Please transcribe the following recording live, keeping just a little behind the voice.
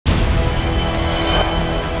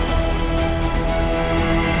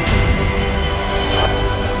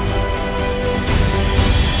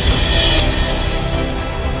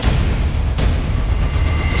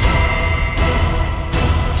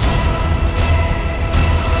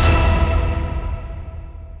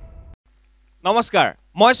নমস্কাৰ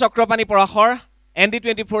মই চক্ৰপাণী পৰাশৰ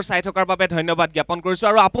ND24 চাই থকাৰ বাবে ধন্যবাদ জ্ঞাপন কৰিছো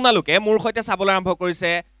আৰু আপোনালোকে মোৰ সৈতে চাবলৈ আৰম্ভ কৰিছে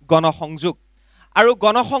গণসংযোগ আৰু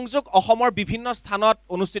গণসংযোগ অসমৰ বিভিন্ন স্থানত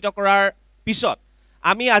অনুষ্ঠিত কৰাৰ পিছত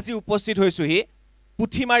আমি আজি উপস্থিত হৈছোহি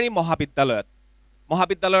পুথিমাৰী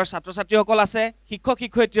মহাবিদ্যালয়ৰ ছাত্ৰ ছাত্ৰীসকল আছে শিক্ষক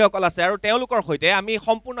শিক্ষয়িত্ৰীসকল আছে আৰু তেওঁলোকৰ সৈতে আমি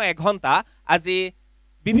সম্পূৰ্ণ 1 ঘণ্টা আজি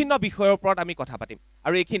বিভিন্ন বিষয়ৰ ওপৰত আমি কথা পাতিম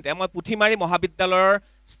আৰু এইখিনিতে মই পুথিমাৰী মহাবিদ্যালয়ৰ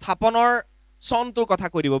স্থাপনৰ চনটোৰ কথা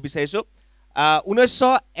কৈ দিব বিচাৰিছো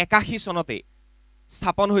 1981 চনতে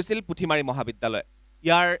স্থাপন হৈছিল পুথিমাৰী মহাবিদ্যালয়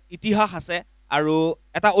ইয়াৰ ইতিহাস আছে আৰু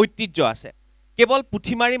এটা ঐতিহ্য আছে কেৱল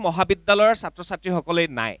পুথিমাৰী মহাবিদ্যালয়ৰ ছাত্ৰ ছাত্ৰীসকলে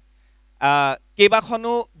নাই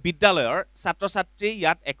কেইবাখনো বিদ্যালয়ৰ ছাত্ৰ ছাত্ৰী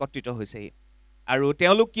ইয়াত একত্ৰিত হৈছে আৰু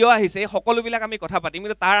তেওঁলোক কিয় আহিছে সকলোবিলাক আমি কথা পাতিম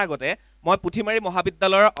কিন্তু তাৰ আগতে মই পুথিমাৰী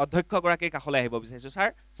মহাবিদ্যালয়ৰ অধ্যক্ষ গৰাকীৰ কাষলৈ আহিব বিচাৰিছো স্যাৰ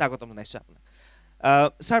স্বাগতম জনাইছো আপোনাক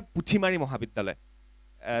স্যাৰ পুথিমাৰী মহাবিদ্যালয়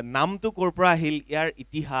নামটো ক'ৰ পৰা আহিল ইয়াৰ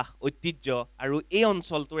ইতিহাস ঐতিহ্য আৰু এই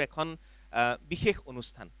অঞ্চলটোৰ এখন বিশেষ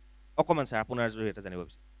অনুষ্ঠান অকমান স্যাৰ আপোনাৰ জৰিয়তে জানিব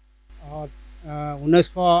বিচাৰিছো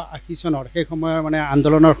 1980 চনৰ সেই সময়ৰ মানে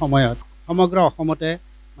আন্দোলনৰ সময়ত সমগ্ৰ অসমতে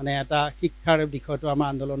মানে এটা শিক্ষাৰ বিষয়টো আমাৰ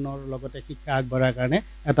আন্দোলনৰ লগতে শিক্ষা আগবঢ়াৰ কাৰণে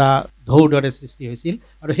এটা ঢৌৰ সৃষ্টি হৈছিল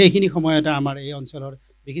আৰু সেইখিনি সময়তে আমাৰ এই অঞ্চলৰ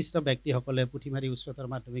বিশিষ্ট ব্যক্তিসকলে পুথিমাৰী উচ্চতৰ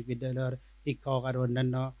মাধ্যমিক বিদ্যালয়ৰ শিক্ষক আৰু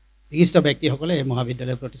অন্যান্য বিশিষ্ট ব্যক্তিসকলে এই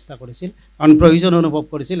মহাবিদ্যালয় প্ৰতিষ্ঠা কৰিছিল কাৰণ প্ৰয়োজন অনুভৱ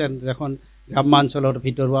কৰিছিল এখন গ্ৰামাঞ্চলৰ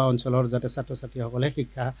ভিতৰুৱা অঞ্চলৰ যাতে ছাত্ৰ ছাত্ৰীসকলে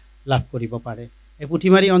শিক্ষা লাভ কৰিব পাৰে এই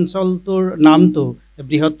পুথিমাৰী অঞ্চলটোৰ নামটো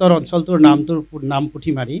বৃহত্তৰ অঞ্চলটোৰ নাম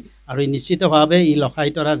পুথিমাৰী আৰু নিশ্চিতভাৱে ই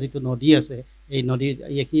লখাইতৰা যিটো নদী আছে এই নদী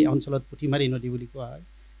এই অঞ্চলত পুথিমাৰী নদী বুলি কোৱা হয়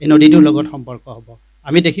এই নদীটোৰ লগত সম্পৰ্ক হ'ব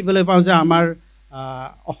আমি দেখিবলৈ পাওঁ যে আমাৰ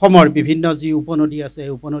অসমৰ বিভিন্ন যি উপনদী আছে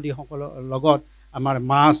উপনদীসকলৰ লগত আমাৰ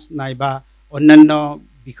মাছ নাইবা অন্যান্য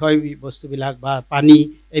বিষয় বস্তুবিলাক বা পানী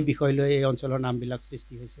এই বিষয় লৈ এই অঞ্চলৰ নামবিলাক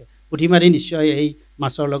সৃষ্টি হৈছে পুথিমাৰী নিশ্চয় এই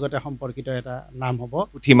মাছৰ লগতে সম্পৰ্কিত এটা নাম হ'ব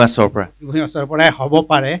পুথি মাছৰ পৰাই হ'ব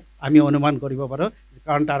পাৰে আমি অনুমান কৰিব পাৰোঁ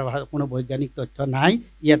কাৰণ তাৰ কোনো বৈজ্ঞানিক তথ্য নাই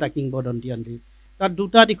ই এটা কিংবদন্তি তাত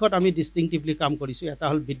দুটা দিশত আমি ডিষ্টিংটিভলি কাম কৰিছোঁ এটা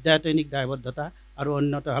হ'ল বিদ্যায়তনিক দায়বদ্ধতা আৰু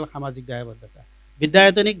অন্যটা হ'ল সামাজিক দায়বদ্ধতা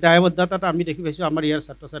বিদ্যায়তনিক দায়বদ্ধতাত আমি দেখি পাইছোঁ আমাৰ ইয়াৰ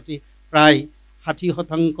ছাত্ৰ ছাত্ৰী প্ৰায়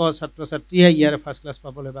 60% ছাত্ৰ ছাত্ৰীয়ে ইয়াৰ ফাৰ্ষ্ট ক্লাছ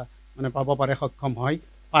পাবলৈ বা মানে পাব পাৰে সক্ষম হয়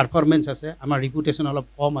পাৰফৰ্মেন্স আছে আমাৰ ৰিপুটেশ্যন অলপ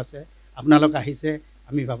কম আছে আপোনালোক আহিছে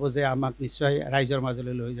আমি ভাবোঁ যে আমাক নিশ্চয় ৰাইজৰ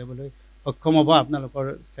মাজলৈ লৈ যাবলৈ সক্ষম হ'ব আপোনালোকৰ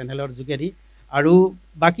চেনেলৰ যোগেদি আৰু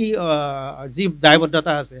বাকি যি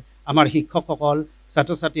দায়বদ্ধতা আছে আমাৰ শিক্ষকসকল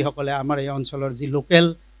ছাত্ৰ ছাত্ৰীসকলে আমাৰ এই অঞ্চলৰ যি লোকেল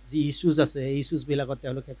যি ইছ্যুজ আছে এই ইছ্যুজবিলাকত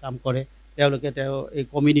তেওঁলোকে কাম কৰে তেওঁলোকে এই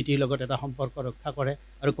কমিউনিটিৰ লগত এটা সম্পৰ্ক ৰক্ষা কৰে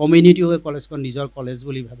আৰু কমিউনিটিও কলেজখন নিজৰ কলেজ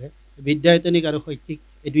বুলি ভাবে বিদ্যায়তনিক আৰু শৈক্ষিক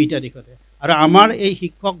এই দুইটা দিশতে আৰু আমাৰ এই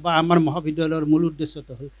শিক্ষক বা আমাৰ মহাবিদ্যালয়ৰ মূল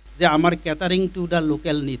উদ্দেশ্যটো হ'ল যে আমাৰ catering to the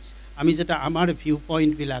local needs আমি যেটা আমাৰ ভিউ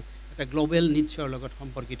পইণ্টবিলাক এটা গ্লোবেল নিডছৰ লগত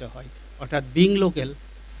সম্পৰ্কিত হয় অৰ্থাৎ being local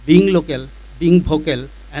being vocal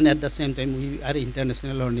and at the same time we are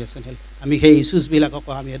international or national আমি সেই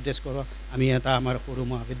ইছ্যুজবিলাককো আমি এড্ৰেছ কৰোঁ আমি এটা আমাৰ সৰু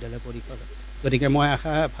মহাবিদ্যালয় পৰিষদত গতিকে মই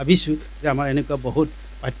আশা ভাবিছোঁ যে আমাৰ এনেকুৱা বহুত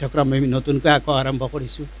পাঠ্যক্ৰম আমি নতুনকৈ আকৌ আৰম্ভ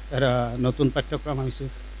কৰিছোঁ নতুন পাঠ্যক্ৰম আনিছোঁ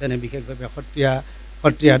যেনে বিশেষভাৱে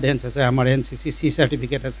সত্ৰীয়া ডেন্স আছে আমাৰ NCC C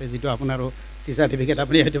চাৰ্টিফিকেট আছে যিটো আপোনাৰো C চাৰ্টিফিকেট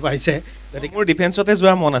আপুনি হয়তো পাইছে গতিকে মোৰ ডিফেন্সতে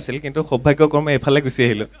যোৱাৰ মন আছিল কিন্তু সৌভাগ্যক্ৰমে এইফালে গুচি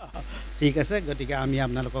আহিলোঁ ঠিক আছে গতিকে আমি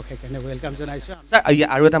আপোনালোকক সেইকাৰণে ৱেলকাম জনাইছোঁ ছাৰ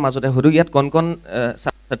আৰু এটা মাজতে সুধো ইয়াত কণ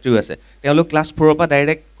ছাত্ৰীও আছে তেওঁলোক ক্লাছ 4 পৰা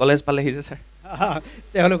ডাইৰেক্ট কলেজ পালেহি যে ছাৰ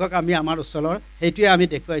তেওঁলোকক আমি আমাৰ ওচৰৰ সেইটোৱে আমি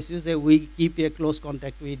দেখুৱাইছোঁ যে উই keep A close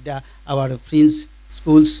contact with the hour friends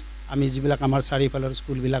schools আমি যিবিলাক আমাৰ চাৰিওফালৰ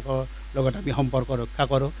স্কুলবিলাকৰ লগত আমি সম্পৰ্ক ৰক্ষা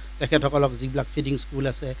কৰোঁ তেখেতসকলক যিবিলাক ফিডিং স্কুল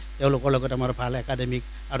আছে তেওঁলোকৰ লগত আমাৰ ভাল একাডেমিক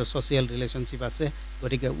আৰু ছ'চিয়েল ৰিলেশ্যনশ্বিপ আছে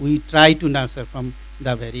গতিকে উই try two নাৰ্চাৰ from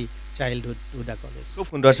the very childhood to the college খুব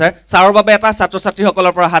সুন্দৰ ছাৰ ছাৰৰ বাবে এটা ছাত্ৰ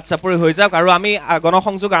ছাত্ৰীসকলৰ পৰা হাত চাপৰি হৈ যাওক আৰু আমি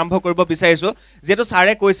গণসংযোগ আৰম্ভ কৰিব বিচাৰিছোঁ যিহেতু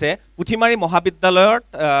ছাৰে কৈছে পুথিমাৰী মহাবিদ্যালয়ত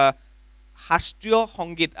শাস্ত্ৰীয়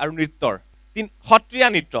সংগীত আৰু নৃত্যৰ সত্ৰীয়া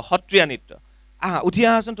নৃত্য উঠি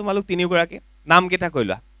আহাচোন তোমালোক তিনিগৰাকী নামকেইটা কৈ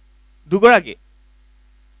লোৱা দুগৰাকী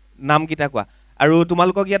নামকেইটা কোৱা আৰু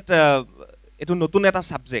তোমালোকক ইয়াত এইটো নতুন এটা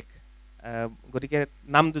ছাবজেক্ট গতিকে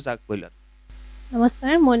নাম দুটা কৈ লোৱা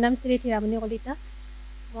নমস্কাৰ মোৰ নাম শ্ৰী থিৰামণি কলিতা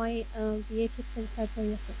মই BA 5th ছেমিষ্টাৰ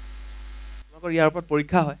পঢ়ি আছোঁ তোমালোকৰ ইয়াৰ ওপৰত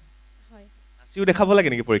পৰীক্ষা হয় নাচিও দেখাব লাগে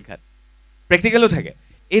নেকি পৰীক্ষাত প্ৰেক্টিকেলো থাকে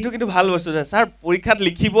এইটো কিন্তু ভাল বস্তু ছাৰ পৰীক্ষাত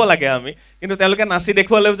লিখিব লাগে আমি কিন্তু তেওঁলোকে নাচি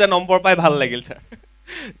দেখুৱালেও যে নম্বৰ পাই ভাল লাগিল ছাৰ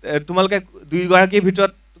তোমালোকে দুইগৰাকীৰ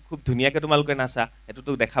ভিতৰত খুব ধুনীয়াকৈ তোমালোকে নাচা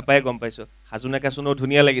এইটোতো দেখা পাই গম পাইছোঁ সাজোনে কাচোনেও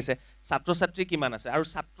ধুনীয়া লাগিছে ছাত্ৰ ছাত্ৰী কিমান আছে আৰু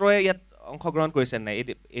ছাত্ৰই ইয়াত অংশগ্ৰহণ কৰিছে নাই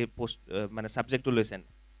এই পোষ্ট মানে ছাবজেক্টটো লৈছে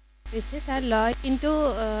বেছি ছাৰ লয় কিন্তু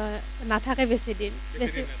নাথাকে বেছি দিন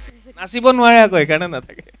নাচিব নোৱাৰে আকৌ সেইকাৰণে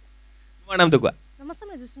নাথাকে তোমাৰ নামটো কোৱা নমস্কাৰ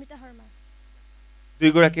মই জুস্মিতা শৰ্মা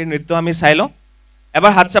দুইগৰাকীৰ নৃত্য আমি চাই লওঁ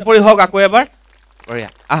এবাৰ হাত চাপৰি হওক আকৌ এবাৰ বঢ়িয়া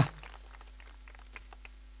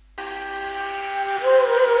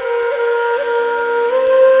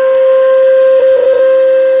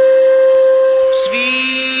শ্ৰী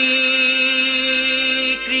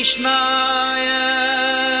কৃষ্ণায়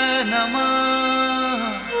নমঃ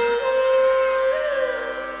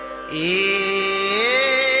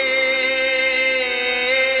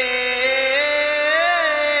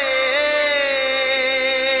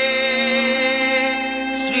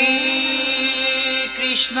শ্ৰী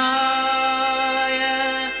কৃষ্ণায়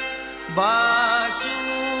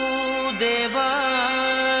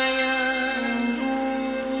বাসুদেবায়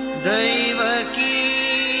দৈবকী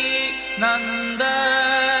নন্দনায়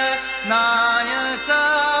সা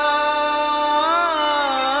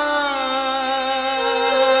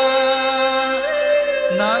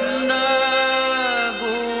নন্দ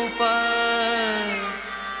গোপ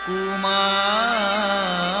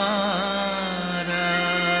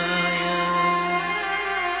কুমারায়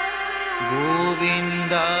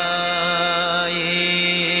গোবিন্দায়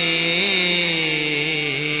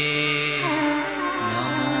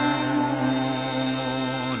নমো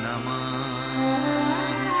নমঃ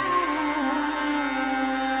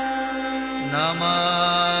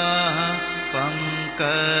নমঃ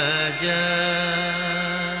পঙ্কজ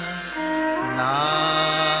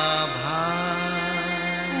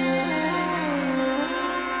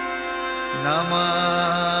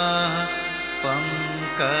नमः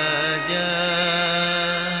पंकज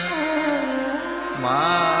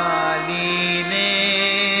मालिने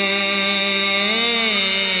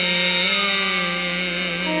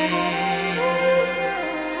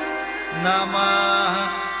नमः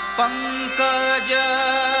पंकज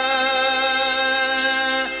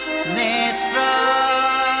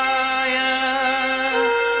नेत्राय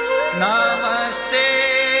नमस्ते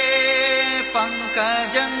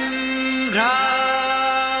पंकजं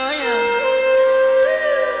घ्राय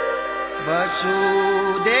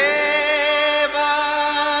वसुदेवा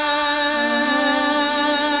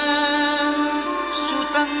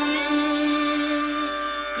सुतं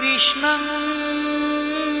कृष्णं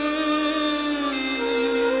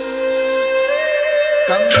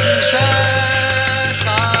कंस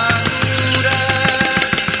सानूर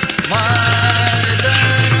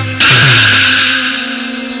मर्दनं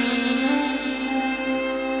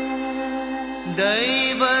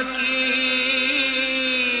दैवकी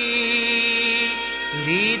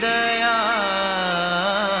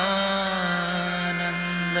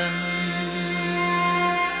हृदयानन्दं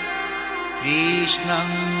कृष्णं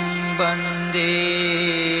वन्दे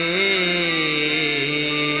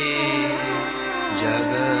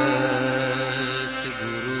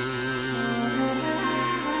जगद्गुरु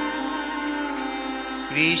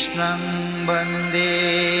कृष्णं वन्दे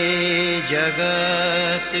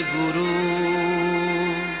जगद्गुरु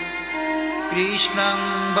कृष्णं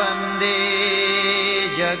वन्दे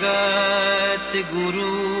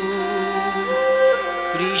जगद्गुरु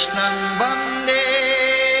कृष्णं वन्दे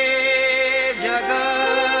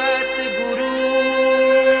जगद्गुरु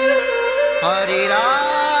हरि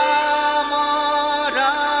राम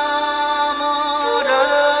राम राम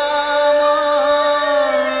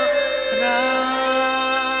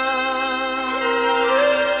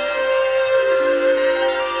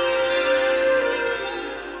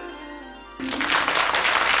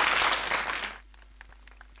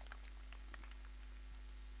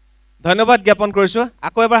ধন্যবাদ জ্ঞাপন কৰিছো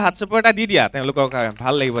আকৌ এবাৰ হাত চাপৰি এটা দি দিয়া তেওঁলোকৰ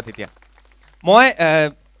ভাল লাগিব তেতিয়া মই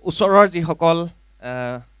ওচৰৰ যিসকল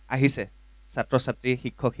আহিছে ছাত্ৰ ছাত্ৰী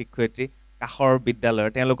শিক্ষক শিক্ষয়িত্ৰী কাষৰ বিদ্যালয়ৰ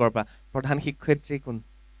তেওঁলোকৰ পৰা প্ৰধান শিক্ষয়িত্ৰী কোন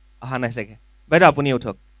অহা নাই চাগে বাইদেউ আপুনি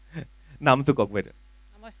উঠক নামটো কওক বাইদেউ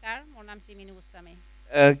নমস্কাৰ মোৰ নাম চিমিনু গোস্বামী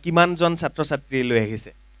কিমানজন ছাত্ৰ ছাত্ৰী লৈ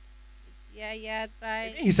আহিছে ইয়াত প্ৰায়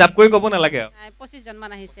হিচাপ কৰি ক'ব নালাগে 25 জন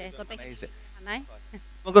মান আহিছে নাই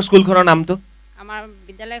তোমালোকৰ স্কুলখনৰ নামটো আমাৰ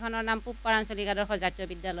বিদ্যালয়খনৰ নাম পূব আঞ্চলিক আদৰ্শ জাতীয়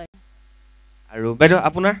বিদ্যালয় আৰু বাইদেউ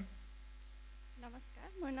আপোনাৰ নমস্কাৰ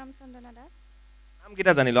মোৰ নাম চন্দনা দাস নাম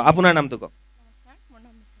কিটা জানিলো আপোনাৰ নামটো কওক নমস্কাৰ মোৰ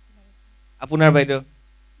নাম মিছাচিলা আপোনাৰ বাইদেউ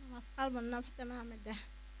নমস্কাৰ মোৰ নাম ফাতেমা আহমেদ দা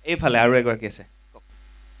এইফালে আৰু এগৰাকী আছে কওক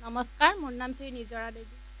নমস্কাৰ মোৰ নাম শ্ৰী নিজৰা দেৱী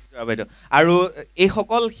বাইদেউ আৰু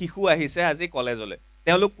এইসকল শিশু আহিছে আজি কলেজলৈ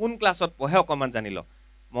তেওঁলোক কোন ক্লাছত পঢ়ে অকমান জানিলো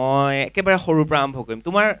মই একেবাৰে সৰুৰ পৰা আৰম্ভ কৰিম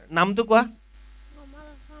তোমাৰ নামটো কোৱা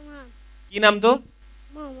কি নামটো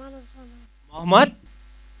মোহাম্মদ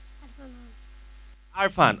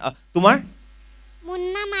আৰফান তোমাৰ মোৰ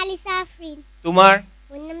নাম আলিছা আফৰিন তোমাৰ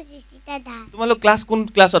মোৰ নাম সুচিতা দাস তোমালোক ক্লাছ কোন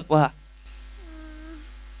ক্লাছত পঢ়া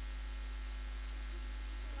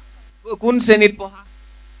কোন শ্ৰেণীত পঢ়া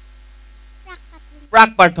প্ৰাক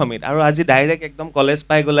প্ৰাথমিক আৰু আজি ডাইৰেক্ট একদম কলেজ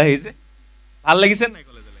পাই গ'লা আহিছে ভাল লাগিছে নাই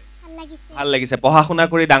কলেজলৈ ভাল লাগিছে ভাল লাগিছে পঢ়া শুনা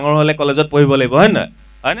কৰি ডাঙৰ হলে কলেজত পঢ়িব লাগিব হয় নহয়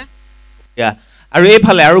হয় না আৰু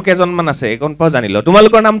এইফালে আৰু কেইজনমান আছে এইকণ পৰা জানিলো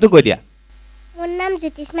তোমালোকৰ নামটো কৈ দিয়া মোৰ নাম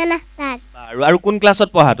জ্যোতিষ্মান আখতাৰ আৰু কোন ক্লাছত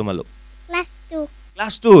পঢ়া তোমালোক ক্লাছ 2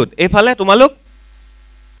 ক্লাছ 2 এইফালে তোমালোক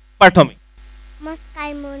প্ৰাথমিক নমস্কাৰ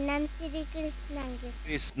মোৰ নাম শ্ৰী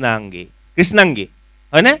কৃষ্ণাংগী কৃষ্ণাংগী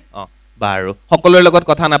হয়নে বাৰু সকলোৰে লগত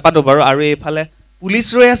কথা নাপাতো বাৰু আৰু এইফালে পুলিচ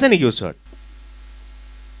ৰৈ আছে নেকি ওচৰত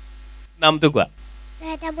নামটো কোৱা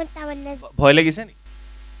ভয় লাগিছে নেকি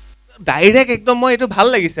ডাইৰেক্ট একদম মই এইটো ভাল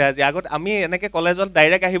লাগিছে আজি আগত আমি এনেকে কলেজত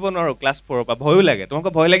ডাইৰেক্ট আহিব নোৱাৰো ক্লাছ 4 পৰা ভয়ও লাগে তোমাক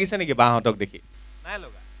ভয় লাগিছে নেকি বাহঁতক দেখি নাই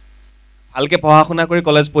লগা ভালকে পঢ়া শুনা কৰি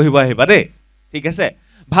কলেজ পঢ়িব আহিবা দেই ঠিক আছে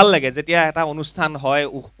ভাল লাগে যেতিয়া এটা অনুষ্ঠান হয়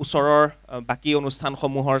ওচৰৰ বাকি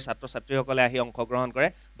অনুষ্ঠানসমূহৰ ছাত্ৰ ছাত্ৰীসকলে আহি অংশগ্ৰহণ কৰে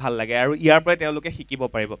ভাল লাগে আৰু ইয়াৰ পৰাই তেওঁলোকে শিকিব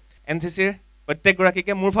পাৰিব এনসিসিৰ প্ৰত্যেক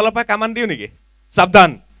গৰাকীকে মোৰ ফালৰ পৰা কামান দিও নেকি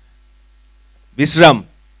সাৱধান বিশ্ৰাম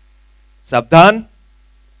সাৱধান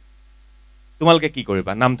তোমালোকে কি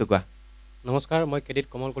কৰিবা নামটো কোৱা নমস্কাৰ মই কেডেট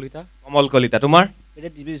কমল কলিতা তোমাৰ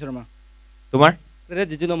কেডেট দিবি শৰ্মা তোমাৰ কেডেট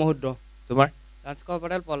জিতুল মহুদ্ৰ তোমাৰ ৰাজকোৰ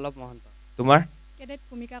পটেল পল্লৱ মহন্ত তোমাৰ কেডেট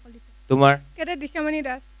ভূমিকা কলিতা তোমাৰ কেডেট দিশামণি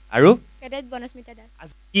দাস আৰু কেডেট বনস্মিতা দাস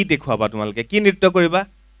আজি কি দেখুৱাবা তোমালোকে কি নৃত্য কৰিবা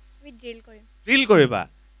আমি ড্ৰিল কৰিম ড্ৰিল কৰিবা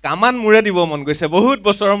কামান মুৰে দিব মন গৈছে বহুত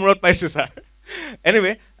বছৰৰ মূৰত পাইছো ছাৰ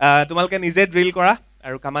এনিৱে তোমালোকে নিজে ড্ৰিল কৰা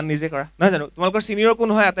আৰু কামান নিজে কৰা নহয় জানো তোমালোকৰ সিনিয়ৰ কোন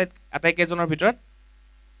হয় আটাইকেইজনৰ ভিতৰত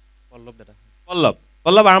পল্লৱ দাদা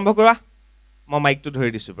পল্লৱ আৰম্ভ কৰা মই মাইকটো ধৰি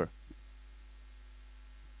দিছো বাৰু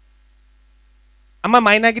আমাৰ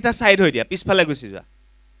মাইনাকেইটা চাইড হৈ দিয়া পিছফালে গুচি যোৱা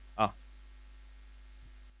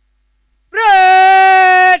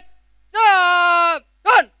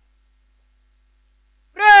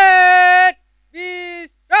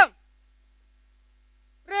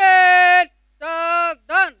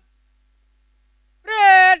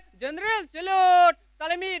General salute,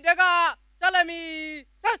 salami daga, salami.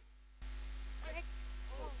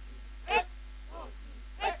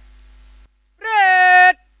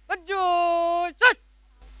 Red, baju,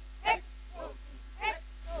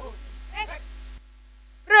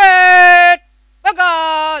 red,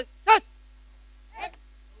 bagal,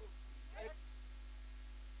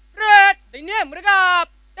 red, dine murgap,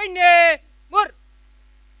 dine mur.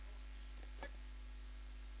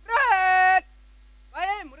 Red.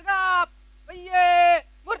 Baye murgap, baye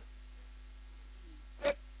mur.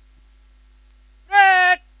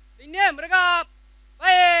 Red, dine murgap,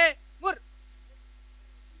 baye mur.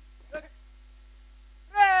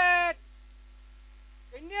 Red,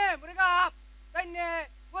 dine murgap, dine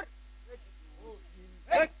mur.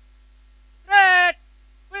 Red,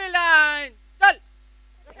 full line, chal.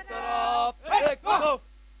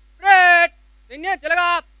 Red, dine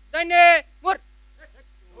chalagap, dine mur.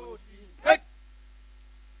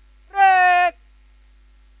 Red,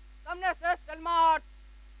 सामने से सलमान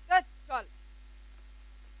से चल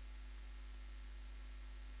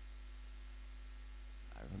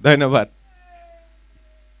ধন্যবাদ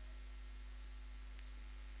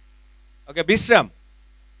okay বিশ্ৰাম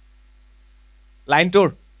line tour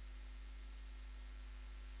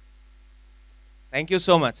thank U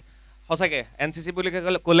so মাচ সঁচাকে NCC বুলি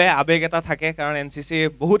ক'লে আবেগ এটা থাকে কাৰণ এনসিসি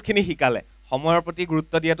বহুতখিনি শিকালে সময়ৰ প্ৰতি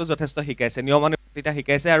গুৰুত্ব দিয়াটো যথেষ্ট শিকাইছে নিয়মানুৱৰ্তিতা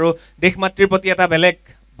শিকাইছে আৰু দেশ মাতৃৰ প্ৰতি এটা বেলেগ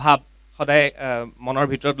ভাৱ সদায় মনৰ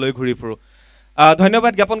ভিতৰত লৈ ঘূৰি ফুৰো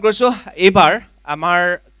ধন্যবাদ জ্ঞাপন কৰিছো এইবাৰ আমাৰ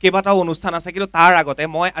কেইবাটাও অনুষ্ঠান আছে কিন্তু তাৰ আগতে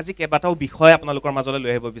মই আজি কেইবাটাও বিষয় আপোনালোকৰ মাজলৈ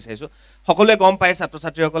লৈ আহিব বিচাৰিছো সকলোৱে গম পায় ছাত্ৰ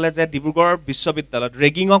ছাত্ৰীসকলে যে ডিব্ৰুগড় বিশ্ববিদ্যালয়ত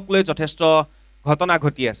ৰেগিঙক লৈ যথেষ্ট ঘটনা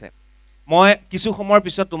ঘটি আছে মই কিছু সময়ৰ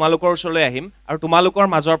পিছত তোমালোকৰ ওচৰলৈ আহিম আৰু তোমালোকৰ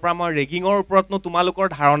মাজৰ পৰা মই ৰেগিঙৰ ওপৰতনো তোমালোকৰ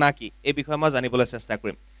ধাৰণা কি এই বিষয়ে মই জানিবলৈ চেষ্টা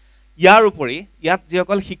কৰিম ইয়াৰ উপৰি ইয়াত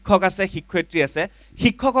যিসকল শিক্ষক আছে শিক্ষয়িত্ৰী আছে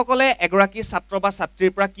শিক্ষকসকলে এগৰাকী ছাত্ৰ বা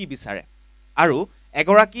ছাত্ৰীৰ পৰা কি বিচাৰে আৰু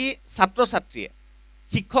এগৰাকী ছাত্ৰ ছাত্ৰীয়ে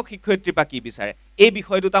শিক্ষক শিক্ষয়িত্ৰীৰ পৰা কি বিচাৰে এই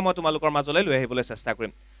বিষয় দুটা মই তোমালোকৰ মাজলৈ লৈ আহিবলৈ চেষ্টা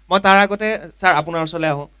কৰিম মই তাৰ আগতে ছাৰ আপোনাৰ ওচৰলৈ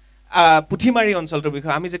আহোঁ পুথিমাৰী অঞ্চলটোৰ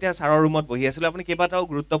বিষয়ে আমি যেতিয়া ছাৰৰ ৰুমত বহি আছিলোঁ আপুনি কেইবাটাও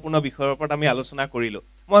গুৰুত্বপূৰ্ণ বিষয়ৰ ওপৰত আমি আলোচনা কৰিলোঁ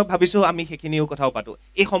মই ভাবিছোঁ আমি সেইখিনিও কথাও পাতোঁ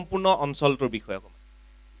এই সম্পূৰ্ণ অঞ্চলটোৰ বিষয়ে অকণমান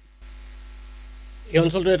এই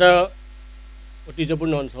অঞ্চলটো এটা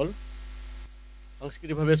ঐতিহ্যপূৰ্ণ অঞ্চল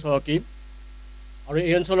সাংস্কৃতিকভাৱে চহকী আৰু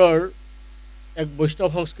এই অঞ্চলৰ এক বৈষ্ণৱ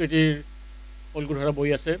সংস্কৃতিৰ ফলগোধৰা বৈ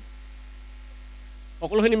আছে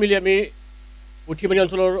সকলোখিনি মিলি আমি পুথিমাৰী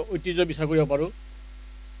অঞ্চলৰ ঐতিহ্য বিচাৰ কৰিব পাৰোঁ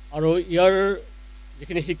আৰু ইয়াৰ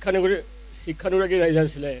যিখিনি শিক্ষানুৰাগী ৰাইজ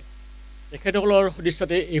আছিলে তেখেতসকলৰ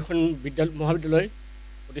সদিচ্ছাতে এইখন মহাবিদ্যালয়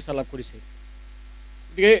প্ৰতিষ্ঠা লাভ কৰিছে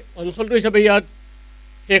গতিকে অঞ্চলটো হিচাপে ইয়াত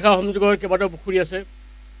শেষা সংযোগৰ কেইবাটাও পুখুৰী আছে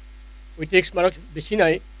ঐতিহাসিক স্মাৰক বেছি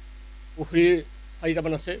নাই পুখুৰী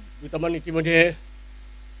 4টামান আছে 2টামান ইতিমধ্যে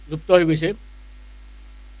লুপ্ত হৈ গৈছে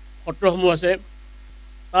সত্ৰসমূহ আছে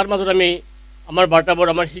তাৰ মাজত আমি আমাৰ বাৰ্তাবোৰ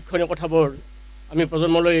আমাৰ শিক্ষণীয় কথাবোৰ আমি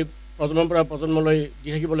প্ৰজন্মৰ পৰা প্ৰজন্মলৈ দি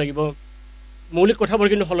থাকিব লাগিব মৌলিক কথাবোৰ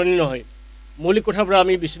কিন্তু সলনি নহয় মৌলিক কথাৰ পৰা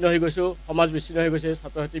আমি বিচ্ছিন্ন হৈ গৈছোঁ সমাজ বিচ্ছিন্ন হৈ গৈছে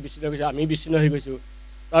ছাত্ৰ ছাত্ৰী বিচ্ছিন্ন হৈ গৈছে আমি বিচ্ছিন্ন হৈ গৈছোঁ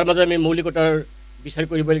তাৰ মাজত আমি মৌলিকতাৰ বিচাৰ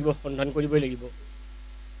কৰিবই লাগিব সন্ধান কৰিবই লাগিব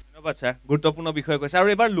ধন্যবাদ ছাৰ গুৰুত্বপূৰ্ণ বিষয় কৈছে আৰু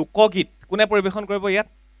এবাৰ লোকগীত কোনে পৰিৱেশন কৰিব ইয়াত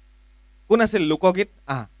কোন আছিল লোকগীত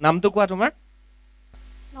নামটো কোৱা তোমাৰ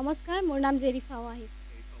নমস্কাৰ মোৰ নাম জেৰিফা ৱাহিদ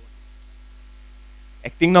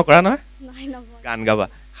এক্টিং নকৰা নহয় নাই নবয় গান গাবা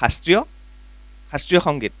শাস্ত্ৰীয়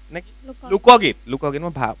সংগীত নেকি লোকগীত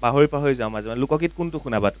মই পাহৰি যাওঁ মাজে লোকগীত কোনটো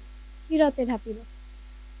শুনাবা হিৰতে থাপিলো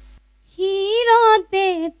হিৰতে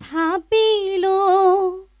থাপিলো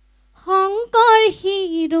শংকৰ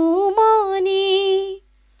শিৰোমণি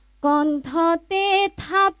কণ্ঠতে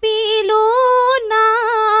থাপিলো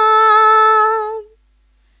নাম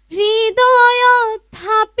হৃদয়ত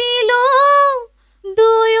থাপিলো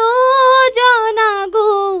দুয়োজনা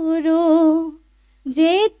গুৰু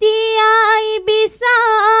যেতিয়াই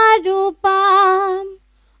বিচাৰো পাম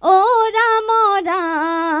অ ৰাম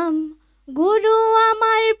ৰাম গুৰু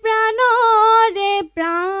আমাৰ প্ৰাণৰে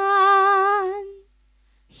প্ৰাণ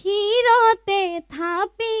হিৰতে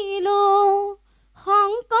থাপিলো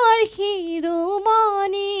শংকৰ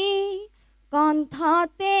শিৰোমণি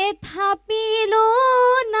কণ্ঠতে থাপিলো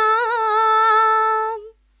নাম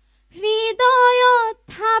হৃদয়ত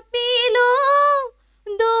থাপিলো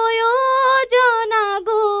দুয়োজনা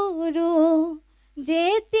গুৰু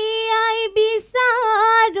যেতিয়াই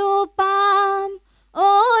বিচাৰো পাম অ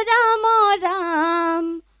ৰাম ৰাম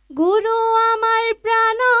গুৰু আমাৰ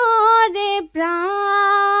প্ৰাণৰে প্ৰাণ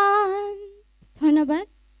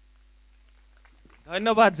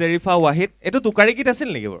ধন্যবাদ জেৰিফা ৱাহিদ এইটো টোকাৰী গীত আছিল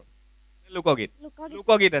নেকি বাৰু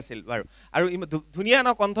লোকগীত আছিল বাৰু আৰু ধুনীয়া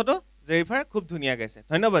ন কণ্ঠটো জেৰিফাৰ খুব ধুনীয়া গাইছে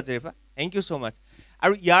ধন্যবাদ জেৰিফা থেংক ইউ ছ' মাছ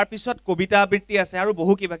আৰু ইয়াৰ পিছত কবিতা আবৃত্তি আছে আৰু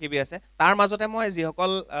বহু কিবা কিবি আছে তাৰ মাজতে মই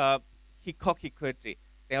যিসকল শিক্ষক শিক্ষয়িত্ৰী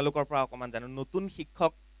তেওঁলোকৰ পৰা অকণমান জানো নতুন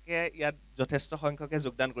শিক্ষকে ইয়াত যথেষ্ট সংখ্যকে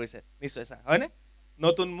যোগদান কৰিছে নিশ্চয় ছাৰ হয়নে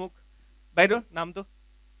নতুন মুখ বাইদেউ নামটো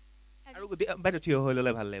আৰু বাইদেউ থিয় হৈ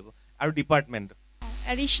ল'লে ভাল লাগিব আৰু department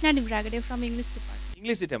Arishna Dibragade from English Department.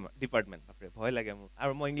 English department বাপৰে ভয় লাগে মোৰ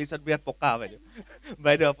আৰু মই ইংলিছত বিৰাট পকা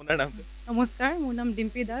বাইদেউ আপোনাৰ নামটো নমস্কাৰ মোৰ নাম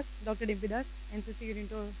ডিম্পী দাস ডক্টৰ ডিম্পী দাস এনচিচি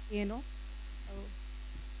ইউনিটৰ PNO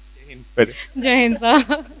জয় হিন্দ ছাৰ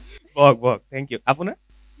বক থেংক ইউ আপোনাৰ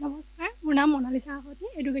নমস্কাৰ মোৰ নাম মনালিছা আহতি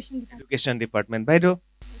এডুকেশ্যন ডিপাৰ্টমেণ্ট বাইদেউ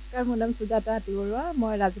নমস্কাৰ মোৰ নাম সুজাতা হাতীবৰুৱা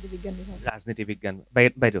মই ৰাজনীতি বিজ্ঞান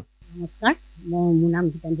বাইদেউ নমস্কাৰ মোৰ নাম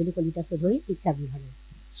গীতাঞ্জলি কলিতা চৌধুৰী শিক্ষা বিভাগ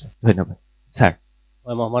ধন্যবাদ ছাৰ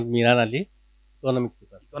মই Muhammad Miran Ali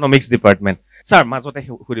economics department sir মাজতে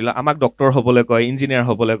সুধিলোঁ আমাক ডক্টৰ হ'বলৈ কয় ইঞ্জিনিয়াৰ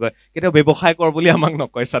হ'বলৈ কয় কেতিয়াবা ব্যৱসায় কৰ বুলি আমাক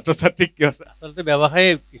নকয় ছাত্ৰ ছাত্ৰীক কিয় আচলতে ব্যৱসায়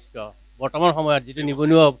কৃষ্ট বৰ্তমান সময়ত যিটো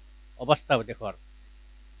নিবনুৱা অৱস্থা দেশৰ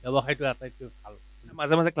ব্যৱসায়টো আটাইতকৈ ভাল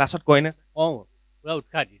মাজে মাজে ক্লাছত কয় নে কওঁ পুৰা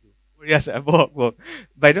উৎসাহ দিছোঁ কৰি আছে বক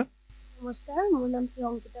বাইদেউ নমস্কাৰ মোৰ নাম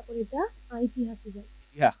অংকিতা কলিতা ইতিহাস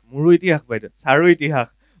মোৰো ইতিহাস বাইদেউ ছাৰো ইতিহাস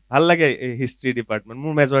ভাল লাগে হিষ্ট্ৰী ডিপাৰ্টমেণ্ট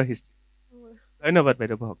মোৰ মেজৰ হিষ্ট্ৰী ধন্যবাদ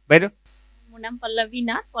বাইদেউ বহক বাইদেউ মোৰ নাম পল্লৱী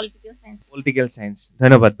নাথ পলিটিকেল চায়েন্স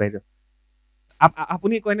ধন্যবাদ বাইদেউ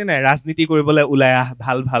আপুনি কয়নে নাই ৰাজনীতি কৰিবলৈ ওলাই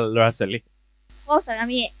ভাল ল'ৰা ছোৱালী ছাৰ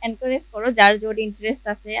আমি এনকাৰেজ কৰোঁ যাৰ য'ত ইণ্টাৰেষ্ট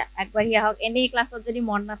আছে আগবাঢ়ি আহক এনেই ক্লাছত যদি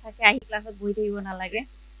মন নাথাকে আহি ক্লাছত বহি থাকিব নালাগে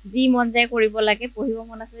যি মন যায় কৰিব লাগে পঢ়িব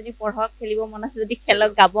মন আছে যদি পঢ়ক খেলিব মন আছে যদি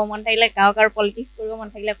খেলক গাব মন থাকিলে গাওক আৰু পলিটিক্স কৰিব মন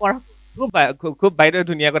থাকিলে পঢ়ক খুব বাইদেউ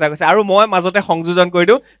ধুনীয়া কথা কৈছে আৰু মই মাজতে সংযোজন কৰি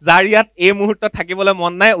দিওঁ যাৰ ইয়াত এই মুহূৰ্তত থাকিবলৈ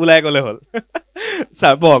মন নাই ওলাই গ'লে হ'ল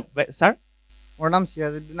ছাৰ বহক ছাৰ মোৰ নাম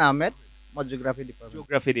চিৰাজুদ্দিন আহমেদ মই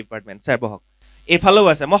জিঅ'গ্ৰাফী ডিপাৰ্টমেণ্ট ছাৰ বহক এইফালেও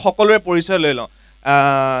আছে মই সকলোৰে পৰিচয় লৈ লওঁ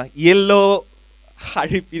য়েল্ল'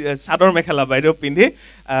 শাৰী চাদৰ মেখেলা বাইদেউ পিন্ধি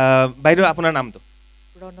বাইদেউ আপোনাৰ নামটো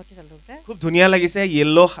খুব ধুনীয়া লাগিছে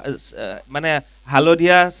য়েল্ল' মানে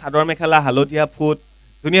হালধীয়া চাদৰ মেখেলা হালধীয়া ফুট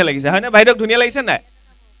ধুনীয়া লাগিছে হয়নে বাইদেউক ধুনীয়া লাগিছে নাই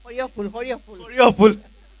সৰিয়হ ফুল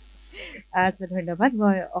আচ্ছা ধন্যবাদ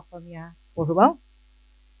মই অসমীয়া পঢ়ুৱাওঁ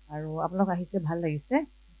আৰু আপোনালোক আহিছে ভাল লাগিছে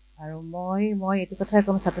আৰু মই এইটো কথাই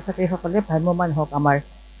ক'ম ছাত্ৰ ছাত্ৰীসকলে ভ্ৰাম্যমান হওক আমাৰ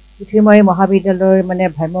পৃথিৱীমাৰী মহাবিদ্যালয়ৰ মানে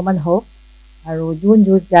ভ্ৰাম্যমান হওক আৰু যোন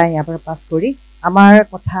য'ত যায় ইয়াৰ পৰা পাছ কৰি আমাৰ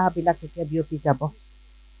কথাবিলাক তেতিয়া বিয়পি যাব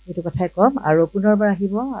এইটো কথাই ক'ম আৰু পুনৰবাৰ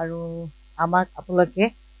আহিব আৰু আমাক আপোনালোকে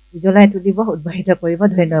উজ্বলাই তুলিব উৎসাহিত কৰিব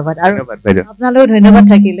ধন্যবাদ আৰু আপোনালৈও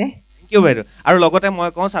ধন্যবাদ থাকিলে বাইদেউ আৰু লগতে মই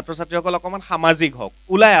কওঁ ছাত্ৰ ছাত্ৰীসকল অকণমান সামাজিক হওক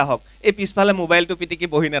ওলাই আহক এই পিছফালে মোবাইলটো পিটিকি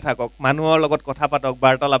বহি নাথাকক মানুহৰ লগত কথা পাতক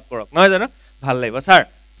বাৰ্তালাপ কৰক নহয় জানো ভাল লাগিব ছাৰ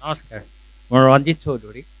নমস্কাৰ মই Ranjit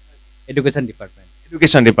Choudhury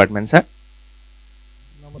education department sir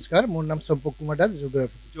নমস্কাৰ মোৰ নাম চম্পক কুমাৰ দাস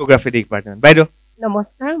জিঅ'গ্ৰাফী ডিপাৰ্টমেণ্ট বাইদেউ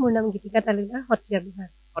নমস্কাৰ মোৰ নাম গীতিকা তালুকদাৰ সত্ৰীয়া বিভাগ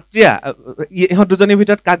সত্ৰীয়া ইহঁত দুজনীৰ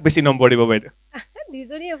ভিতৰত কাক বেছি নম্বৰ দিব বাইদেউ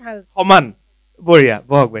দুজনীয়ে ভাল সমান বঢ়িয়া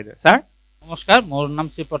বহক বাইদেউ ছাৰ নমস্কাৰ মোৰ নাম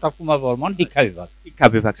শ্ৰী প্ৰতাপ কুমাৰ বৰ্মন শিক্ষা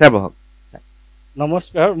বিভাগ ছাৰ বহক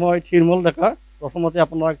নমস্কাৰ মই থিৰমল ডেকা প্ৰথমতে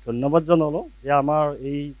আপোনাক ধন্যবাদ জনালোঁ যে আমাৰ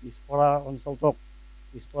এই পিছপৰা অঞ্চলটোক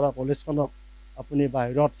পিছপৰা কলেজখনক আপুনি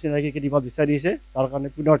বাহিৰত চিনাকি দিব বিচাৰিছে তাৰ কাৰণে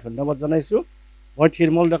পুনৰ ধন্যবাদ জনাইছোঁ মই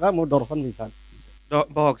থিৰমল ডেকা মোৰ দৰ্শন বিভাগ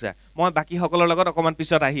বহক ছাৰ মই বাকীসকলৰ লগত অকণমান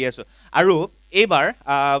পিছত আহি আছোঁ আৰু এইবাৰ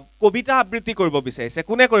কবিতা আবৃত্তি কৰিব বিচাৰিছে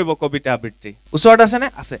কোনে কৰিব কবিতা আবৃত্তি ওচৰত আছেনে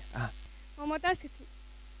আছে মমতাৰ চিঠি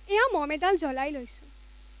এয়া মম এডাল জ্বলাই লৈছোঁ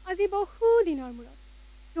আজি বহু দিনৰ মূৰত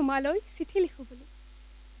তোমালৈ চিঠি লিখোঁ বুলি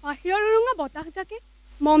বাহিৰৰ উৰুঙা বতাহ জাকে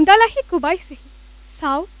মমডাল আহি কোবাইছেহি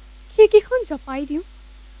চাওঁ খিৰিকীখন জপাই দিওঁ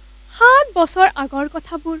 7 বছৰ আগৰ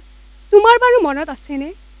কথাবোৰ তোমাৰ বাৰু মনত আছেনে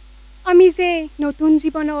আমি যে নতুন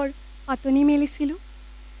জীৱনৰ পাতনি মেলিছিলোঁ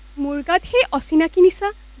মোৰ গাত সেই অচিনাকি নিচা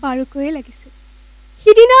বাৰুকৈয়ে লাগিছিল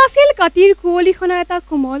সিদিনা আছিল কাতিৰ কুঁৱলীখনৰ এটা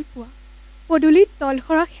কোমল পোৱা পদূলিত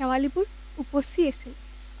তলসৰা শেৱালিবোৰ উপচি আছিল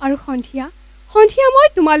আৰু সন্ধিয়া মই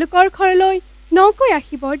তোমালোকৰ ঘৰলৈ নকৈ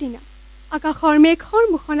আহিবৰ দিনা আকাশৰ মেঘৰ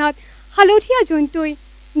মুখনাত হালধীয়া জোনটোই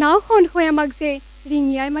নাওখন হৈ আমাক যে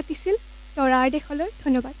ৰিঙিয়াই মাতিছিল তৰাৰ দেশলৈ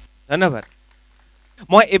ধন্যবাদ ধন্যবাদ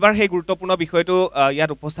মই এবাৰ সেই গুৰুত্বপূৰ্ণ বিষয়টো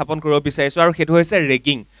ইয়াত উপস্থাপন কৰিব বিচাৰিছোঁ আৰু সেইটো হৈছে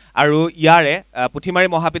ৰেগিং আৰু ইয়াৰে পুথিমাৰী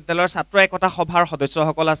মহাবিদ্যালয়ৰ ছাত্ৰ একতা সভাৰ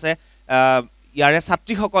সদস্যসকল আছে ইয়াৰে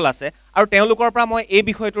ছাত্ৰীসকল আছে আৰু তেওঁলোকৰ পৰা মই এই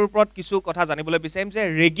বিষয়টোৰ ওপৰত কিছু কথা জানিবলৈ বিচাৰিম যে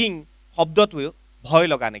ৰেগিং শব্দটোৱে ভয়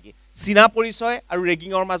লগা নেকি চীনা পৰিচয় আৰু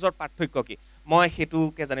ৰেগিঙৰ মাজৰ পাৰ্থক্য কি মই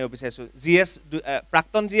সেইটোকে জানিব বিচাৰিছোঁ জিএছ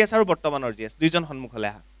প্ৰাক্তন জিএছ আৰু বৰ্তমানৰ জিএছ দুইজন সন্মুখলৈ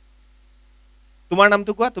আহা তোমাৰ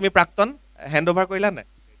নামটো কোৱা তুমি প্ৰাক্তন হেণ্ড অভাৰ কৰিলা নাই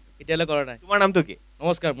এতিয়ালৈ কৰা নাই তোমাৰ নামটো কি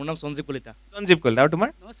নমস্কাৰ মোৰ নাম সঞ্জীৱ কলিতা আৰু তোমাৰ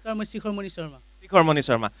নমস্কাৰ মই শিখৰমণি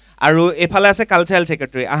শৰ্মা আৰু এইফালে আছে কালচাৰেল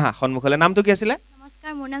ছেক্ৰেটাৰী আহা সন্মুখলৈ নামটো কি আছিলে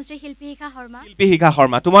নমস্কাৰ মোৰ নাম শ্ৰী শিল্পী শিখা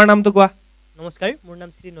শৰ্মা তোমাৰ নামটো কোৱা নমস্কাৰ মোৰ নাম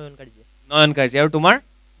শ্ৰী নয়ন কাৰ্জী আৰু তোমাৰ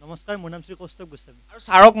নমস্কাৰ মোৰ নাম শ্ৰী কৌস্তভ গোস্বামী আৰু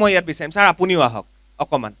ছাৰক মই ইয়াত বিচাৰিম ছাৰ আপুনিও আহক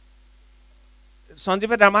অকণমান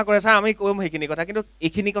সঞ্জীৱে ড্ৰামা কৰে ছাৰ আমি ক'ম সেইখিনি কথা কিন্তু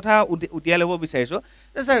এইখিনি কথা উলিয়াই ল'ব বিচাৰিছোঁ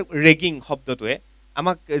যে ছাৰ ৰেগিং শব্দটোৱে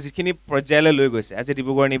আমাক যিখিনি পৰ্যায়লৈ লৈ গৈছে আজি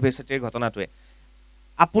ডিব্ৰুগড় ইউনিভাৰ্চিটিৰ ঘটনাটোৱে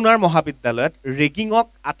আপোনাৰ মহাবিদ্যালয়ত ৰেগিঙক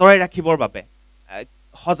আঁতৰাই ৰাখিবৰ বাবে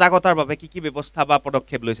সজাগতাৰ বাবে কি ব্যৱস্থা বা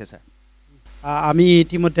পদক্ষেপ লৈছে ছাৰ আমি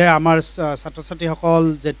ইতিমধ্যে আমাৰ ছাত্ৰ ছাত্ৰীসকল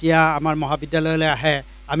যেতিয়া আমাৰ মহাবিদ্যালয়লৈ আহে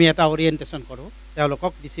আমি এটা অৰিয়েণ্টেশ্যন কৰোঁ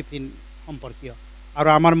তেওঁলোকক ডিচিপ্লিন সম্পৰ্কীয় আৰু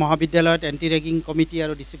আমাৰ মহাবিদ্যালয়ত এণ্টি ৰেগিং কমিটি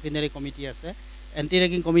আৰু ডিচিপ্লিনাৰী কমিটি আছে এণ্টি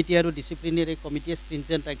ৰেগিং কমিটি আৰু ডিচিপ্লিনাৰী কমিটিয়ে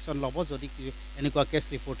ষ্ট্ৰিনজেণ্ট একশ্যন ল'ব যদি এনেকুৱা কেছ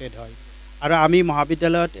ৰিপৰ্টেড হয় আৰু আমি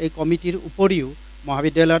মহাবিদ্যালয়ত এই কমিটিৰ উপৰিও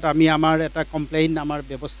মহাবিদ্যালয়ত আমি আমাৰ এটা কমপ্লেইন আমাৰ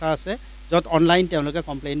ব্যৱস্থা আছে য'ত অনলাইন তেওঁলোকে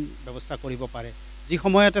কমপ্লেইন ব্যৱস্থা কৰিব পাৰে যি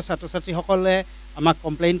সময়তে ছাত্ৰ ছাত্ৰীসকলে আমাক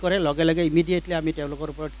কমপ্লেইন কৰে লগে লগে ইমিডিয়েটলি আমি তেওঁলোকৰ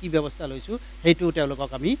ওপৰত কি ব্যৱস্থা লৈছোঁ সেইটো তেওঁলোকক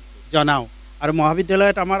আমি জনাওঁ আৰু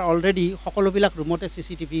মহাবিদ্যালয়ত আমাৰ অলৰেডি সকলোবিলাক ৰুমতে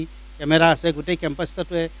CCTV কেমেৰা আছে গোটেই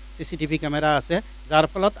কেম্পাছটোৱে CCTV কেমেৰা আছে যাৰ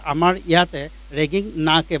ফলত আমাৰ ইয়াতে ৰেগিং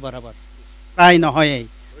নাকে বৰাবৰ প্ৰায় নহয়েই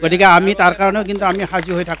গতিকে আমি তাৰ কাৰণেও কিন্তু আমি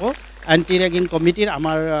সাজু হৈ থাকোঁ এণ্টি ৰেগিং কমিটিৰ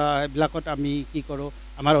আমাৰ এইবিলাকত আমি কি কৰোঁ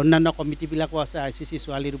আমাৰ অন্যান্য কমিটিবিলাকো আছে ICC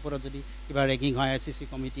ছোৱালীৰ ওপৰত যদি কিবা ৰেগিং হয় ICC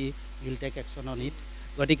committee will tech action on it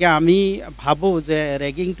গতিকে আমি ভাবোঁ যে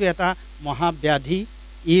ৰেগিংটো এটা মহাব্যাধি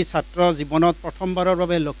ই ছাত্ৰ জীৱনত প্ৰথমবাৰৰ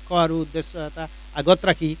বাবে লক্ষ্য আৰু উদ্দেশ্য এটা আগত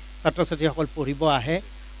ৰাখি ছাত্ৰ ছাত্ৰীসকল পঢ়িব আহে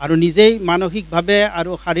আৰু নিজেই মানসিকভাৱে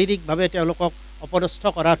আৰু শাৰীৰিকভাৱে তেওঁলোকক অপদস্থ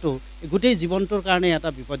কৰাটো গোটেই জীৱনটোৰ কাৰণে এটা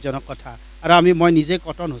বিপদজনক কথা আৰু মই নিজে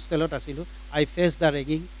কটন হোষ্টেলত আছিলোঁ আই ফেচ দ্য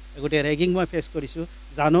ৰেগিং গোটেই ৰেগিং মই ফেচ কৰিছোঁ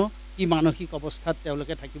জানো কি মানসিক অৱস্থাত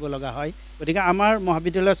তেওঁলোকে থাকিব লগা হয় গতিকে আমাৰ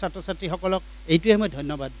মহাবিদ্যালয়ৰ ছাত্ৰ ছাত্ৰীসকলক এইটোৱে মই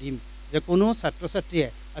ধন্যবাদ দিম যে কোনো ছাত্ৰ ছাত্ৰীয়ে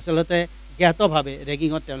আচলতে জ্ঞাতভাৱে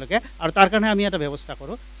ৰেগিঙত তেওঁলোকে আৰু তাৰ কাৰণে আমি এটা ব্যৱস্থা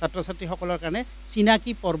কৰোঁ ছাত্ৰ ছাত্ৰীসকলৰ কাৰণে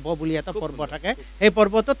চিনাকি পৰ্ব বুলি এটা পৰ্ব থাকে সেই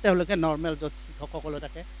পৰ্বটোত তেওঁলোকে নৰ্মেল য'ত শিক্ষকসকলো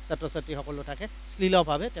থাকে ছাত্ৰ ছাত্ৰীসকলো থাকে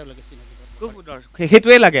শ্লীলভাৱে তেওঁলোকে চিনাকি খুব সুন্দৰ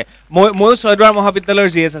সেইটোৱে লাগে ময়ো ছয়দুৱাৰ মহাবিদ্যালয়ৰ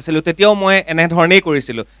GS আছিলোঁ তেতিয়াও মই এনেধৰণেই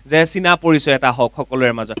কৰিছিলোঁ যে চীনা পৰিচয় এটা হওক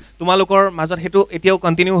সকলোৰে মাজত তোমালোকৰ মাজত সেইটো এতিয়াও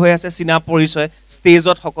কণ্টিনিউ হৈ আছে চীনা পৰিচয়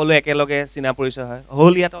ষ্টেজত সকলোৱে একেলগে চীনা পৰিচয় হয়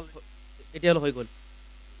হ'ল ইয়াত এতিয়ালৈ হৈ গ'ল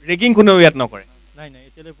ৰেগিং কোনেও ইয়াত নকৰে নাই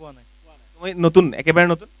এতিয়ালৈ পোৱা নাই মই নতুন একেবাৰে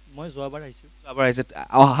নতুন মই যোৱাবাৰ আহিছোঁ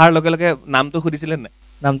অহাৰ লগে লগে নামটো সুধিছিলে নাই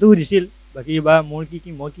নামটো সুধিছিল বাকী বা মোৰ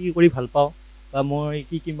মই কি কৰি ভাল পাওঁ বা মই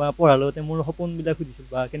কি বা পঢ়াৰ লগতে মোৰ সপোনবিলাক সুধিছিল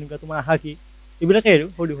বা কেনেকুৱা তোমাৰ আশা কি এইবিলাকেই আৰু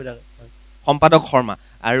সৰু সুধাকে সম্পাদক শৰ্মা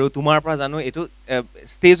আৰু তোমাৰ পৰা জানো এইটো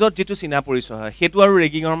ষ্টেজত যিটো চীনা পৰিচয় হয় সেইটো আৰু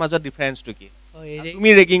ৰেগিঙৰ মাজত ডিফাৰেঞ্চটো কি তুমি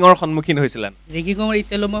ৰেগিঙৰ সন্মুখীন হৈছিলা ৰেগিঙৰ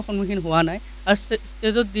এতিয়ালৈ মই সন্মুখীন হোৱা নাই আৰু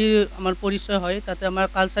ষ্টেজত যি আমাৰ পৰিচয় হয় তাতে আমাৰ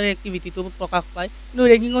কালচাৰেল এক্টিভিটিটো প্ৰকাশ পায় কিন্তু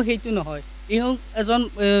ৰেগিঙৰ সেইটো নহয় ইহঁত এজন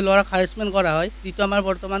ল'ৰাক হাৰেছমেণ্ট কৰা হয় যিটো আমাৰ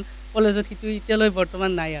বৰ্তমান কলেজত সিটো এতিয়ালৈ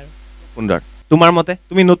বৰ্তমান নাই আৰু সুন্দৰ তোমাৰ মতে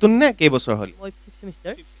তুমি নতুন নে কেইবছৰ হ'ল মই 5th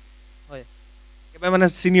সেমিষ্টাৰ হয় একেবাৰে মানে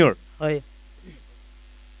সিনিয়ৰ হয়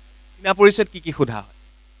চিনা পৰিচয়ত কি সোধা হয়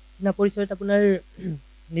চিনা পৰিচয়ত আপোনাৰ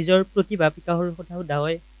নিজৰ প্ৰতিভা বিকাশৰ কথা সোধা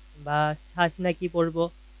হয় বা চা চিনাকি পৰ্ব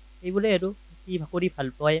এইবোৰে আৰু কি কৰি ভাল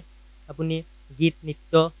পায় আপুনি গীত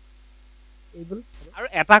নৃত্য এইবোৰ আৰু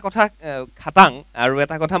এটা কথা খাটাং আৰু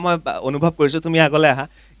এটা কথা মই অনুভৱ কৰিছো তুমি আগলৈ আহা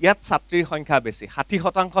ইয়াত ছাত্ৰীৰ সংখ্যা বেছি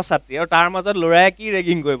 60% ছাত্ৰী আৰু তাৰ মাজত ল'ৰাই কি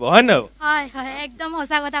ৰেগিং কৰিব হয় ন হয় হয় একদম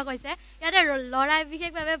সঁচা কথা কৈছে ইয়াতে ল'ৰাই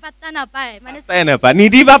বিশেষভাৱে পাত্তা নাপায় মানে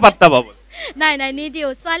নিদিবা পাত্তা পাব নাই নাই নিদিও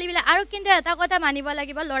ছোৱালীবিলাক আৰু কিন্তু এটা কথা মানিব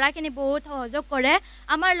লাগিব ল'ৰাখিনি বহুত সহযোগ কৰে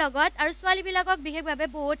আমাৰ লগত আৰু ছোৱালীবিলাকক বিশেষভাৱে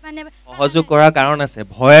বহুত মানে সহযোগ কৰাৰ কাৰণ আছে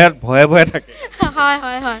ভয়ে থাকে হয়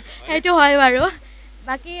হয় হয় সেইটো হয় বাৰু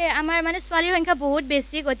বাকি আমাৰ মানে ছোৱালীৰ সংখ্যা বহুত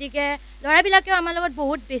বেছি গতিকে ল'ৰাবিলাকেও আমাৰ লগত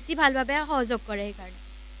বহুত বেছি ভালভাৱে সহযোগ কৰে সেইকাৰণে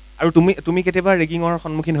আৰু তুমি কেতিয়াবা ৰেগিঙৰ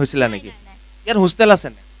সন্মুখীন হৈছিলা নেকি ইয়াত হোষ্টেল আছে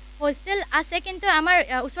নে হোষ্টেল আছে কিন্তু আমাৰ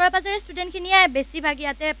ওচৰে পাজৰে ষ্টুডেণ্টখিনিয়ে বেছিভাগ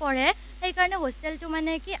ইয়াতে পঢ়ে সেইকাৰণে হোষ্টেলটো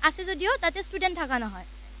মানে কি আছে যদিও তাতে ষ্টুডেণ্ট থকা নহয়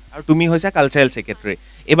আৰু তুমি হৈছা কালচাৰেল ছেক্ৰেটাৰী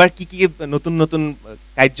এবাৰ কি নতুন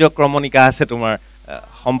কাৰ্যক্ৰমণিকা আছে তোমাৰ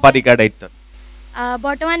সম্পাদিকাৰ দায়িত্বত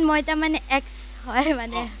বৰ্তমান মই তাৰমানে এক্স হয়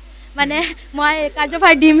মানে মই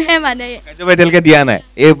কাৰ্যভাৰ দিমহে মানে কাৰ্যভাৰ এতিয়ালৈকে দিয়া নাই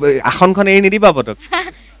এই আসনখন এৰি নিদিবা পতক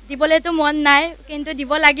দিবলেতো মন নাই কিন্তু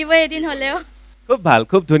দিব লাগিব এদিন হ'লেও খুব ভাল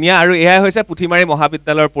খুব ধুনীয়া আৰু এয়াই হৈছে পুথিমাৰী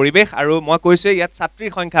মহাবিদ্যালয়ৰ পৰিৱেশ আৰু মই কৈছো ইয়াত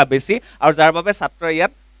ছাত্ৰীৰ সংখ্যা বেছি আৰু যাৰ বাবে ছাত্ৰই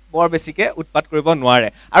ইয়াত বৰ বেছিকে উৎপাত কৰিব নোৱাৰে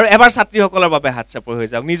আৰু এবাৰ ছাত্ৰীসকলৰ বাবে হাত চাপৰি হৈ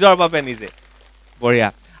যাওক নিজৰ বাবে নিজে বঢ়িয়া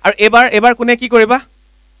আৰু এবাৰ কোনে কি কৰিবা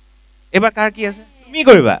এবাৰ কাৰ কি আছে তুমি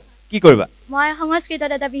কৰিবা কি কৰিবা মই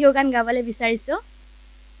সংস্কৃতত এটা বিহু গান গাবলৈ বিচাৰিছো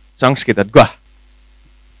সংস্কৃতত গোৱা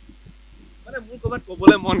মানে মোৰ ক'বাত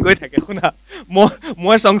ক'বলৈ মন গৈ থাকে শুনা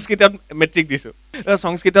মই সংস্কৃতত মেট্ৰিক দিছো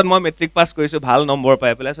সংস্কৃতত মই মেট্ৰিক পাছ কৰিছো ভাল নম্বৰ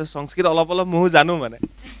পাই পেলাই সংস্কৃত অলপ ময়ো জানো মানে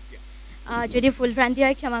যদি ফুল ভ্ৰান্তি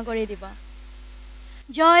হয় ক্ষমা কৰি দিব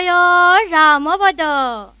জয় ৰামবদ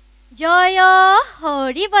জয়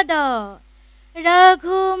হৰিবদ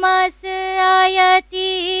ৰঘুমাস আয়তি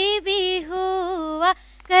বিহু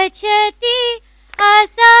কচ্ছতি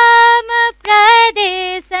আসাম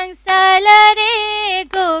प्रदेश संसलरे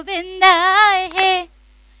गोविंदाय हे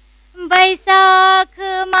वैशाख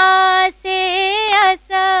मासे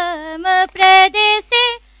असम प्रदेशे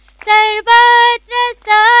सर्वत्र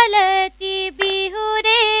चलति बिहु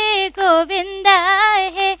रे गोविंदाय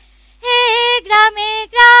हे ग्रामे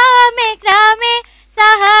ग्रामे ग्रामे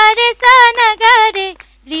शहरे नगरे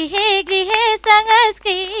गृहे गृहे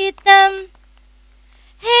संस्कृतम्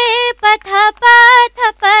हे पथ पथ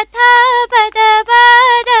पथ बद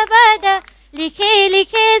बद बद लिखे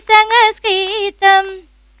लिखे संस्कृतम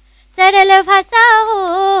सरल भाषा हो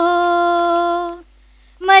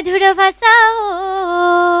मधुर भाषा हो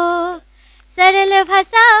सरल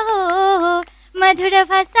भाषा हो मधुर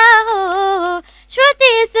भाषा हो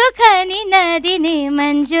श्रुति सुखनी नदिनी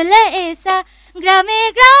मंजुल ऐसा ग्रामे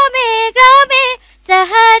ग्रामे ग्रामे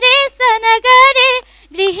शहरे नगरे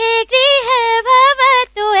गृहे गृहे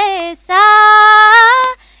भवतु ऐसा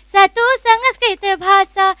सतु संस्कृत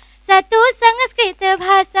भाषा सतु संस्कृत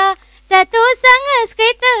भाषा सतु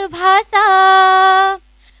संस्कृत भाषा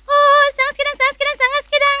ओ संस्कृतं संस्कृतं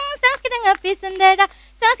संस्कृतं संस्कृतं अपि सुन्दरा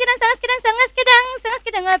संस्कृतं संस्कृतं संस्कृतं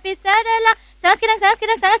संस्कृतं अपि सरला संस्कृतं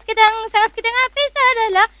संस्कृतं संस्कृतं संस्कृतं अपि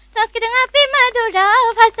सरला संस्कृतं अपि मधुरा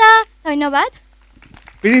भाषा धन्यवाद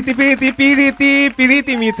পিৰিতি পিৰিতি পিৰিতি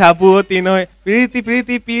পিৰিতি মিঠা পুৱতি নহয় পিৰিতি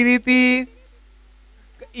পিৰিতি পিৰিতি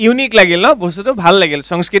ইউনিক লাগিল ন বস্তুটো ভাল লাগিল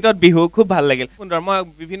সংস্কৃতত বিহু খুব ভাল লাগিল সুন্দৰ মই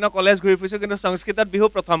বিভিন্ন কলেজ ঘূৰি ফুৰিছো কিন্তু সংস্কৃতত বিহু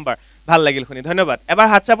প্ৰথমবাৰ ভাল লাগিল শুনি ধন্যবাদ এবাৰ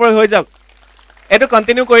হাত চাপৰি হৈ যাওক এটো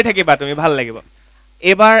কন্টিনিউ কৰি থাকিবা তুমি ভাল লাগিব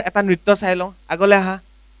এবাৰ এটা নৃত্য চাই লওঁ আগলৈ আহা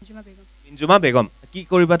মিঞ্জুমা বেগম কি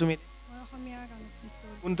কৰিবা তুমি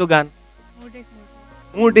কোনটো গান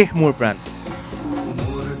মোৰ দেশ মোৰ প্ৰাণ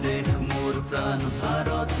प्राण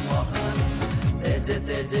भारत महान तेजे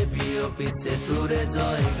तेजे पियो पिसे तुरे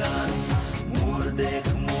जय गान मोर देख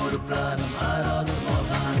मोर प्राण भारत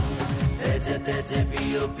महान तेजे तेजे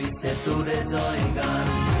पियो पिसे तुरे जय गान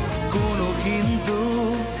कोनो हिंदू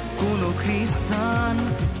कोनो ख्रिस्टान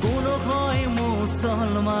कोनो হয়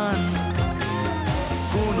মুসলমান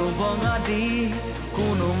কোনো বঙালী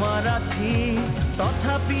কোনো মাৰাঠী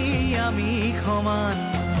তথাপি আমি সমান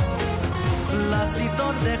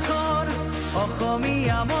লাচিতৰ দেশৰ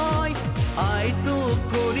অসমীয়া মই আইতো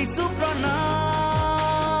কৰিছো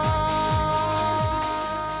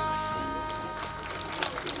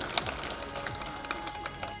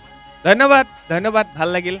ধন্যবাদ ধন্যবাদ ভাল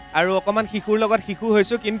লাগিল আৰু অকমান শিশুৰ লগত শিশু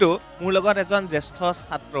হৈছো কিন্তু মোৰ লগত এজন জ্যেষ্ঠ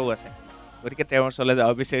ছাত্ৰও আছে গতিকে তেওঁৰ ওচৰলৈ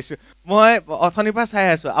যাব বিচাৰিছোঁ মই অথনিৰ পৰা চাই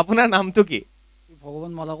আছোঁ আপোনাৰ নামটো কি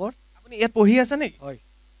ভগৱান মালাকৰ আপুনি ইয়াত পঢ়ি আছে নেকি হয়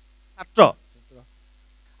ছাত্ৰ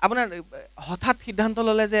আপোনাৰ হঠাৎ সিদ্ধান্ত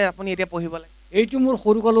ল'লে যে আপুনি এতিয়া পঢ়িব লাগে এইটো মোৰ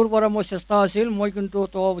সৰুকালৰ পৰা মই চেষ্টা আছিল মই কিন্তু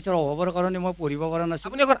টকা পইচাৰ অভাৱৰ কাৰণে মই পঢ়িব পৰা নাছিলোঁ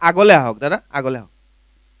আপুনি অকণ আগলৈ আহক দাদা আগলৈ আহক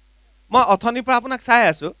মই অথনিৰ পৰা আপোনাক চাই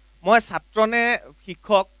আছোঁ মই ছাত্ৰ নে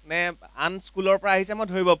শিক্ষক নে আন স্কুলৰ পৰা আহিছে মই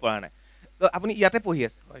ধৰিব পৰা নাই তো আপুনি ইয়াতে পঢ়ি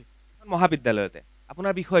আছে হয় মহাবিদ্যালয়তে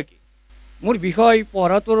আপোনাৰ বিষয় কি মোৰ বিষয়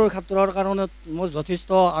পঢ়াটোৰ ক্ষেত্ৰৰ কাৰণত মোৰ যথেষ্ট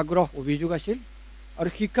আগ্ৰহ অভিযোগ আছিল আৰু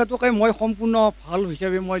শিক্ষাটোকে মই সম্পূৰ্ণ ভাল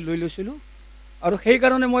হিচাপে মই লৈ লৈছিলোঁ আৰু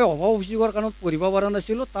সেইকাৰণে মই অভাৱ অভিযোগৰ কাৰণত পঢ়িব পৰা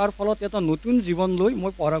নাছিলোঁ তাৰ ফলত এটা নতুন জীৱন লৈ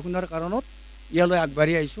মই পঢ়া শুনাৰ কাৰণত ইয়ালৈ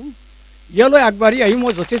আগবাঢ়ি আহিছোঁ ইয়ালৈ আগবাঢ়ি আহি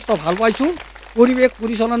মই যথেষ্ট ভাল পাইছোঁ পৰিৱেশ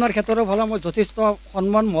পৰিচালনাৰ ক্ষেত্ৰৰ ফালে মই যথেষ্ট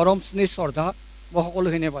সন্মান মৰম স্নেহ শ্ৰদ্ধা মই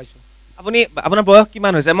সকলোখিনিয়ে পাইছোঁ আপুনি আপোনাৰ বয়স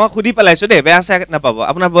কিমান হৈছে মই সুধি পেলাইছোঁ দেই বেয়া চেয়া নাপাব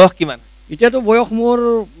আপোনাৰ বয়স কিমান এতিয়াতো বয়স মোৰ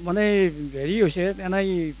মানে হেৰি হৈছে এনেই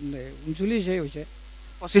 39 হৈছে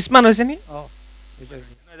 25 মান হৈছে নি অঁ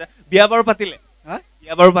বিয়া বাৰু পাতিলে হা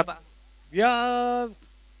বিয়া বাৰু পাতা বিয়া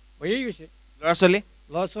হৈয়ে গৈছে ল'ৰা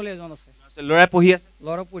ছোৱালী এজন আছে ল'ৰাই পঢ়ি আছে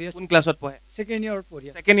ল'ৰা পঢ়ি আছে কোন ক্লাছত পঢ়ে ছেকেণ্ড ইয়াৰত পঢ়ি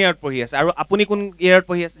আছে ছেকেণ্ড ইয়াৰত পঢ়ি আছে আৰু আপুনি কোন ইয়াৰত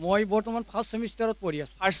পঢ়ি আছে মই বৰ্তমান ফাৰ্ষ্ট ছেমিষ্টাৰত পঢ়ি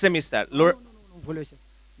আছোঁ ফাৰ্ষ্ট ছেমিষ্টাৰ ল'ৰা ভুল হৈছে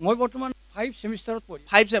মই বৰ্তমান 5 ছেমিষ্টাৰত পঢ়ি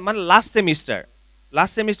 5 মানে লাষ্ট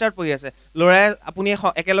ছেমিষ্টাৰত পঢ়ি আছে ল'ৰাই আপুনি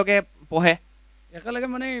একেলগে পঢ়ে একেলগে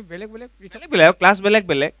মানে বেলেগ ক্লাছ বেলেগ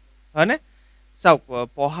হয়নে চাওক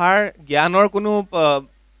পঢ়াৰ জ্ঞানৰ কোনো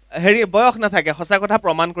হেৰি বয়স নাথাকে সঁচা কথা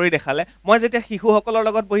প্ৰমাণ কৰি দেখালে মই যেতিয়া শিশুসকলৰ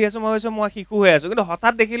লগত বহি আছোঁ মই ভাবিছোঁ মই শিশু হৈ আছোঁ কিন্তু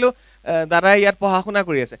হঠাৎ দেখিলোঁ দাদাই ইয়াত পঢ়া শুনা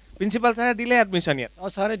কৰি আছে প্ৰিন্সিপাল ছাৰে দিলে এডমিশ্যন ইয়াত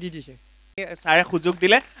ছাৰে দি দিছে ছাৰে সুযোগ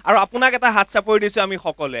দিলে আৰু আপোনাক এটা হাত চাপৰি দিছোঁ আমি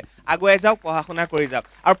সকলোৱে আগুৱাই যাওক পঢ়া শুনা কৰি যাওক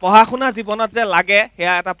আৰু পঢ়া শুনা জীৱনত যে লাগে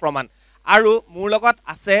সেয়া এটা প্ৰমাণ আৰু মোৰ লগত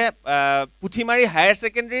আছে পুথিমাৰী হায়াৰ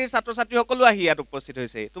ছেকেণ্ডেৰী ছাত্ৰ ছাত্ৰীসকলো আহি ইয়াত উপস্থিত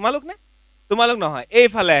হৈছে তোমালোক নে তোমালোক নহয়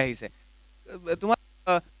এইফালে আহিছে তোমাক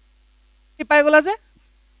কি পাই গ'লা যে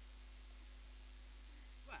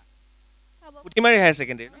পুথিমাৰী হায়াৰ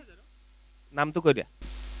ছেকেণ্ডেৰী নামটো কৈ দিয়া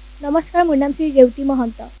নমস্কাৰ মোৰ নাম শ্ৰী জেউতি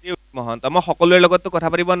মহন্ত মই সকলোৰে লগততো কথা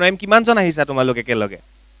পাতিব নোৱাৰিম কিমানজন আহিছা তোমালোক একেলগে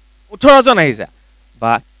 18 জন আহিছা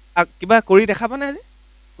বা কিবা কৰি দেখাবা নে আজি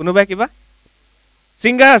কোনোবাই কিবা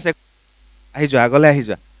ছিংগাৰ আছে আহি যোৱা আগলৈ আহি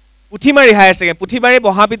যোৱা পুথিমাৰী হায়াৰ ছেকেণ্ডেৰী পুথিমাৰী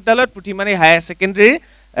মহাবিদ্যালয়ত পুথিমাৰী হায়াৰ ছেকেণ্ডেৰীৰ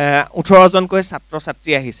 18 জনকৈ ছাত্ৰ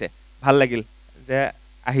ছাত্ৰী আহিছে ভাল লাগিল যে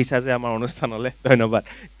আহিছা যে আমাৰ অনুষ্ঠানলৈ ধন্যবাদ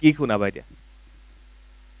কি শুনাবা এতিয়া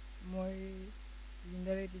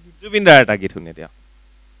জুবিনদাৰ এটা গীত শুনি দিয়া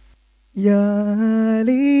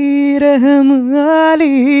याली रहम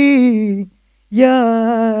आली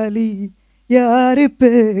याली यार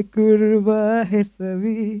पे कुर्बा है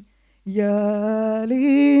सभी याली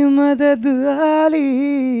मदद आली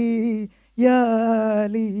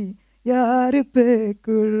याली यार पे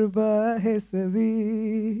कुर्बा है सभी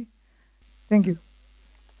थैंक यू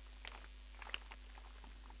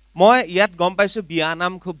মই ইয়াত গম পাইছোঁ বিয়া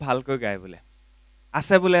নাম খুব ভালকৈ গায় বোলে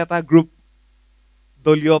আছে বোলে এটা গ্ৰুপ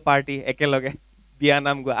দলীয় পাৰ্টি একেলগে বিয়া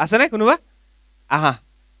নাম গোৱা আছেনে কোনোবা আহা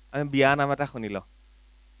আমি বিয়া নাম এটা শুনি লওঁ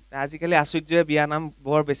আজিকালি আশ্চৰ্যই বিয়া নাম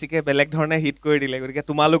বৰ বেছিকৈ বেলেগ ধৰণে হিট কৰি দিলে গতিকে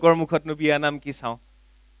তোমালোকৰ মুখতনো বিয়া নাম কি চাওঁ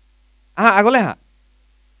আহা আগলৈ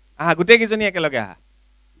আহা গোটেইকেইজনী একেলগে আহা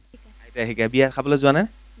এতিয়া শিকাই বিয়া খাবলৈ যোৱা নাই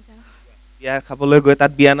বিয়া খাবলৈ গৈ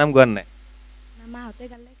তাত বিয়া নাম গোৱা নাই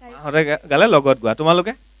মাহঁতে গালে লগত গোৱা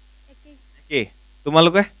তোমালোকে একেই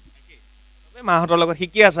তোমালোকে মাহঁতৰ লগত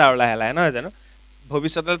শিকি আছা আৰু লাহে লাহে নহয় জানো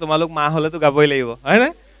ভৱিষ্যতে তোমালোক মা হ'লেতো গাবই লাগিব হয়নে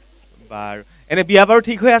বাৰু এনে বিয়া বাৰু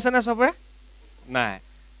ঠিক হৈ আছে নে চবৰে নাই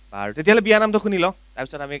বাৰু তেতিয়াহ'লে বিয়া নামটো শুনি লওঁ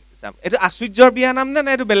তাৰপিছত আমি যাম এইটো আশ্চৰ্যৰ বিয়া নাম নে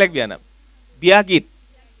এইটো বেলেগ বিয়া নাম বিয়া গীত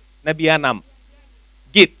নে বিয়া নাম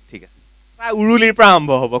গীত ঠিক আছে প্ৰায় উৰুলিৰ পৰা আৰম্ভ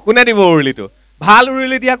হ'ব কোনে দিব উৰুলিটো ভাল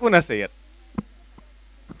উৰুলি দিয়া কোন আছে ইয়াত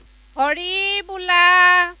হৰি বোলা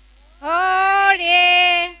হৰে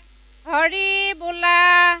হৰি বোলা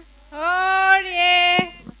হৰে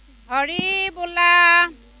হৰি বোলা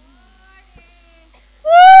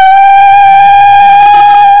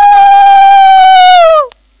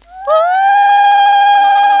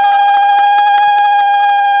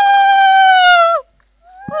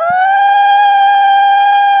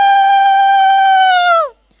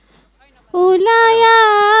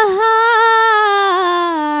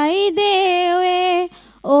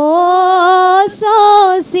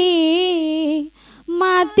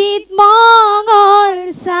মাটিত মঙ্গল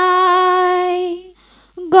চাই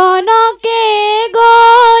গণকে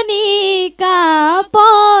গণিকা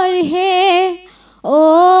পঢ়ে ও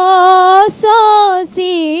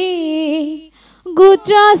শশী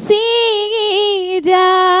গোত্ৰ ছিঙি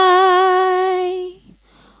যায়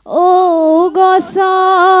ও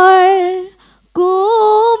গছৰ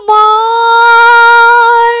কোমল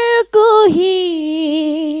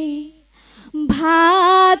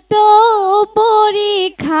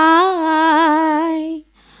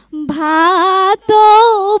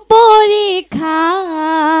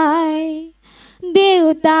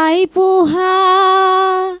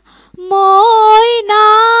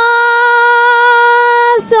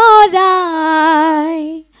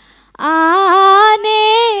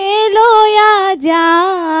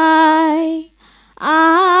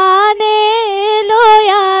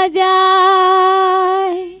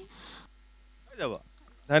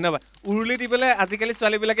ধন্যবাদ উৰুলি দিবলৈ আজিকালি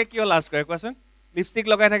ছোৱালীবিলাকে কিয় লাজ কৰে কোৱাচোন লিপষ্টিক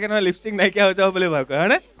লগাই থাকে নহয় লিপষ্টিক নাইকিয়া হৈ যাব বুলি ভয় কৰে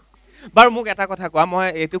হয়নে বাৰু মোক এটা কথা কোৱা মই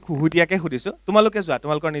এইটো খুহুতীয়াকৈ সুধিছোঁ তোমালোকে যোৱা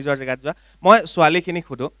তোমালোকৰ নিজৰ জেগাত যোৱা মই ছোৱালীখিনিক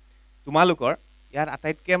সুধোঁ তোমালোকৰ ইয়াত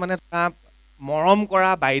আটাইতকৈ মানে মৰম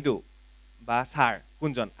কৰা বাইদেউ বা ছাৰ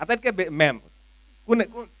কোনজন আটাইতকৈ মেম কোনে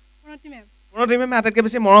প্ৰণতি মেমে আটাইতকৈ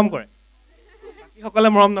বেছি মৰম কৰে বাকীসকলে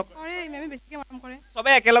মৰম নকৰে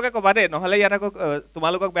চবে একেলগে ক'বা দেই নহ'লে ইয়াত আকৌ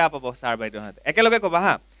তোমালোকক বেয়া পাব ছাৰ বাইদেউহঁতে একেলগে ক'বা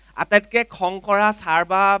হা আটাইতকৈ খং কৰা ছাৰ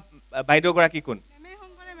বা বাইদেউগৰাকী কোন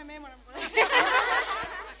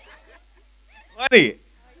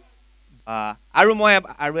আৰু মই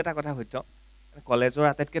আৰু এটা কথা সত্য কলেজৰ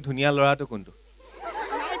আটাইতকৈ ধুনীয়া ল'ৰাটো কোনটো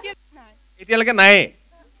এতিয়ালৈকে নায়েই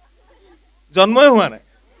জন্মই হোৱা নাই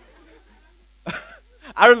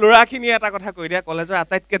আৰু ল'ৰাখিনিয়ে এটা কথা কৈ দিয়া কলেজৰ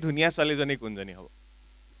আটাইতকৈ ধুনীয়া ছোৱালীজনী কোনজনী হ'ব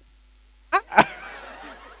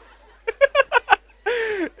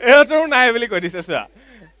এহঁতৰো নাই বুলি কৈ দিছে চোৱা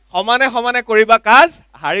সমানে সমানে কৰিবা কাজ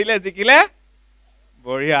হাৰিলে জিকিলে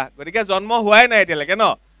বঢ়িয়া গতিকে জন্ম হোৱাই নাই এতিয়ালৈকে ন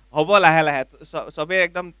হ'ব লাহে লাহে চবেই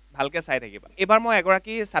একদম ভালকৈ চাই থাকিবা এইবাৰ মই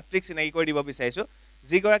এগৰাকী ছাত্ৰীক চিনাকি কৰি দিব বিচাৰিছোঁ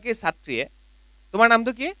যিগৰাকী ছাত্ৰীয়ে তোমাৰ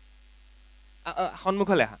নামটো কি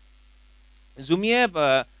সন্মুখলৈ আহা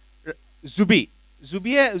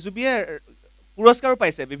জুবিয়ে পুৰস্কাৰো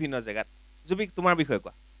পাইছে বিভিন্ন জেগাত জুবি তোমাৰ বিষয়ে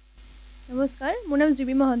কোৱা নমস্কাৰ মোৰ নাম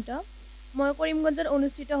জুবি মহন্ত মই কৰিমগঞ্জত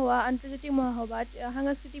অনুষ্ঠিত হোৱা আন্তৰ্জাতিক মহাসভাত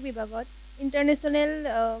সাংস্কৃতিক বিভাগত ইণ্টাৰনেশ্যনেল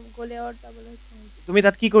গ'লেয়ৰ পাবলৈ তুমি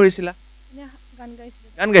তাত কি কৰিছিলা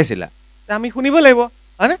গান গাইছিলা আমি শুনিব লাগিব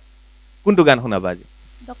হয়নে কোনটো গান শুনাবা আজি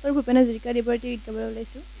ডক্টৰ ভূপেন হাজৰিকা দেৱৰ এটি গীত গাবলৈ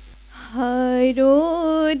ওলাইছোঁ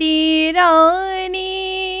হৰদিৰাণী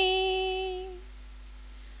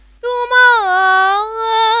তোমাৰ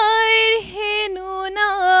হেনো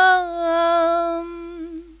নাম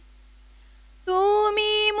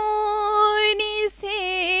তুমি মোৰ নিচে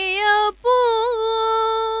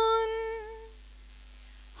আপোন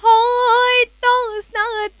সত্য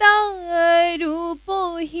স্নাতাৰু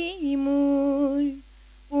পহি মোৰ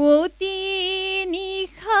অতি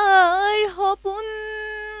নিশাৰ সপোন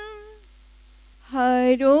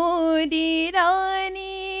হৰদিৰাণী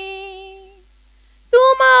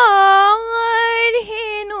তোমাৰ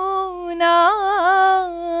হেনো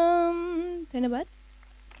নাম ধন্যবাদ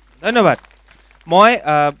ধন্যবাদ মই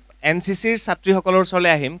এনচিচিৰ ছাত্ৰীসকলৰ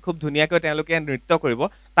ওচৰলৈ আহিম খুব ধুনীয়াকৈ তেওঁলোকে নৃত্য কৰিব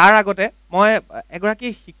তাৰ আগতে মই এগৰাকী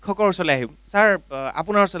শিক্ষকৰ ওচৰলৈ আহিম ছাৰ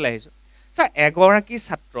আপোনাৰ ওচৰলৈ আহিছোঁ ছাৰ এগৰাকী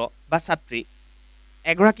ছাত্ৰ বা ছাত্ৰী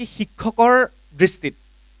এগৰাকী শিক্ষকৰ দৃষ্টিত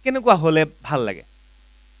কেনেকুৱা হ'লে ভাল লাগে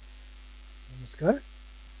নমস্কাৰ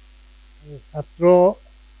ছাত্ৰ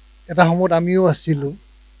এটা সময়ত আমিও আছিলোঁ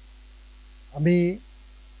আমি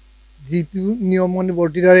যিটো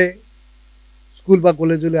নিয়মানুৱৰ্তিতাৰে স্কুল বা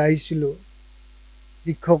কলেজলৈ আহিছিলোঁ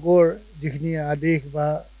শিক্ষকৰ যিখিনি আদেশ বা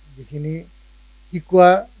যিখিনি শিকোৱা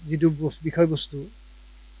যিটো বিষয়বস্তু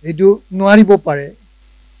সেইটো নোৱাৰিব পাৰে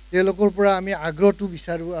তেওঁলোকৰ পৰা আমি আগ্ৰহটো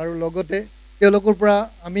বিচাৰোঁ আৰু লগতে তেওঁলোকৰ পৰা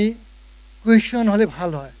আমি কুৱেশ্যন হ'লে ভাল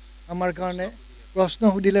হয় আমাৰ কাৰণে প্ৰশ্ন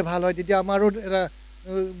সুধিলে ভাল হয় তেতিয়া আমাৰো এটা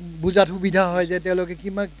বুজাত সুবিধা হয় যে তেওঁলোকে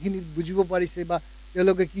কিমানখিনি বুজিব পাৰিছে বা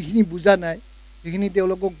তেওঁলোকে কিখিনি বুজা নাই সেইখিনি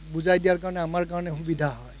তেওঁলোকক বুজাই দিয়াৰ কাৰণে আমাৰ কাৰণে সুবিধা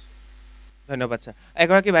হয় ধন্যবাদ ছাৰ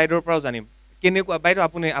এগৰাকী বাইদেউৰ পৰাও জানিম কেনেকুৱা বাইদেউ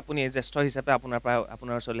আপুনি জ্যেষ্ঠ হিচাপে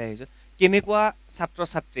আপোনাৰ ওচৰলৈ আহিছোঁ কেনেকুৱা ছাত্ৰ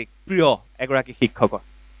ছাত্ৰীক প্ৰিয় এগৰাকী শিক্ষকৰ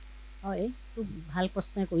হয় খুব ভাল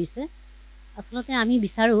প্ৰশ্ন কৰিছে আচলতে আমি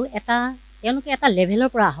বিচাৰোঁ তেওঁলোকে এটা লেভেলৰ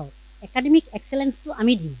পৰা আহক একাডেমিক এক্সেলেঞ্চটো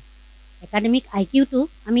আমি দিম একাডেমিক আইকিউটো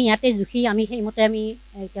আমি ইয়াতে জুখি আমি সেইমতে আমি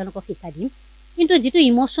তেওঁলোকক শিক্ষা দিম কিন্তু যিটো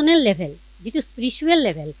ইম'চনেল লেভেল যিটো স্পিৰিচুৱেল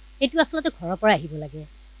লেভেল সেইটো আচলতে ঘৰৰ পৰা আহিব লাগে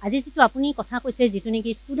আজি যিটো আপুনি কথা কৈছে যিটো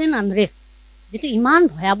নেকি ষ্টুডেণ্ট আনৰেষ্ট যিটো ইমান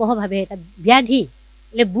ভয়াৱহভাৱে এটা ব্যাধি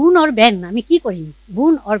বোলে বুন অৰ বেন আমি কি কৰিম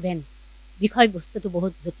বুন অৰ বেন বিষয়বস্তুটো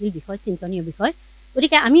বহুত জটিল বিষয় চিন্তনীয় বিষয়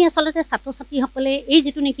গতিকে আমি আচলতে ছাত্ৰ ছাত্ৰীসকলে এই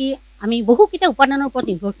যিটো নেকি আমি বহুকেইটা উপাদানৰ ওপৰত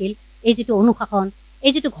নিৰ্ভৰশীল এই যিটো অনুশাসন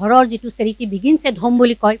এই যিটো ঘৰৰ যিটো চেৰিটি বিগিনছ এট হোম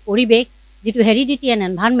বুলি কয় পৰিৱেশ যিটো হেৰিডিটি এণ্ড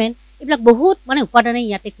এনভাইৰনমেণ্ট এইবিলাক বহুত মানে উপাদানে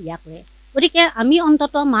ইয়াতে ক্ৰিয়া কৰে গতিকে আমি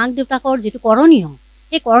অন্ততঃ মাক দেউতাকৰ যিটো কৰণীয়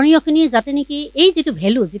সেই কৰণীয়খিনি যাতে নেকি এই যিটো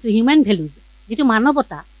ভেলু যিটো হিউমেন ভেলু যিটো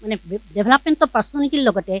মানৱতা মানে ডেভেলপমেণ্ট অফ পাৰ্চনেলিটিৰ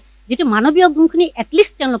লগতে যিটো মানৱীয় গুণখিনি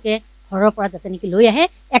এটলিষ্ট তেওঁলোকে ঘৰৰ পৰা যাতে নেকি লৈ আহে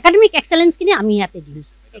একাডেমিক এক্সেলেঞ্চখিনি আমি ইয়াতে দিম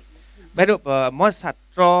বাইদেউ মই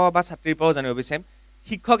ছাত্ৰ বা ছাত্ৰীৰ পৰাও জানিব বিচাৰিম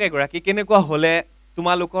শিক্ষক এগৰাকী কেনেকুৱা হ'লে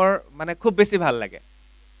তোমালোকৰ মানে খুব বেছি ভাল লাগে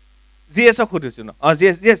জি এছক সুধিছোঁ ন জি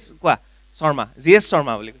এছ কোৱা শৰ্মা জি এছ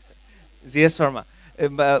শৰ্মা বুলি কৈছে জি এছ শৰ্মা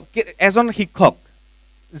এজন শিক্ষক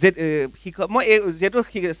মই যিহেতু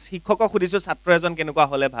শিক্ষকক সুধিছোঁ ছাত্ৰ এজন কেনেকুৱা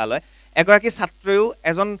হ'লে ভাল হয় এগৰাকী ছাত্ৰীও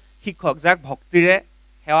এজন শিক্ষক যাক ভক্তিৰে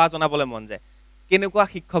সেৱা জনাবলৈ মন যায় কেনেকুৱা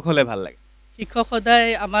শিক্ষক হ'লে ভাল লাগে শিক্ষক সদায়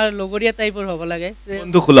আমাৰ লগৰীয়া টাইপৰ হ'ব লাগে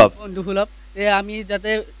বন্ধুসুলভ যে আমি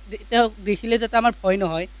যাতে তেওঁক দেখিলে যাতে আমাৰ ভয়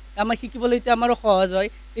নহয় আমাৰ শিকিবলৈ এতিয়া আমাৰো সহজ হয়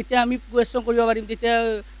তেতিয়া আমি কুৱেশ্যন কৰিব পাৰিম তেতিয়া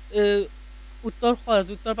উত্তৰ সহজ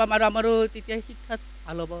উত্তৰ পাম আৰু আমাৰো তেতিয়া শিক্ষাত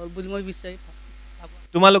ভাল হ'ব বুলি মই বিচাৰি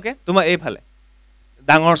তোমালোকে তোমাৰ এইফালে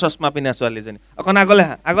ডাঙৰ চশমা পিন্ধা ছোৱালীজনী অকণ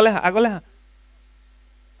আগলৈ হা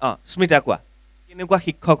স্মিতা কোৱা কেনেকুৱা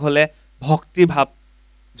শিক্ষক হ'লে ভক্তি ভাৱ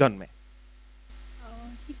জন্মে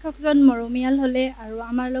শিক্ষকজন মৰমীয়াল হ'লে আৰু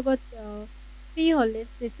আমাৰ লগত ফ্ৰী হ'লে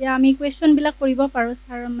যেতিয়া আমি কুৱেশ্যনবিলাক কৰিব পাৰোঁ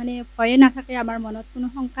ছাৰ মানে ভয়ে নাথাকে আমাৰ মনত কোনো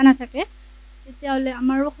শংকা নাথাকে তেতিয়াহ'লে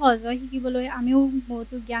আমাৰো সহজ হয় শিকিবলৈ আমিও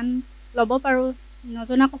বহুতো জ্ঞান ল'ব পাৰোঁ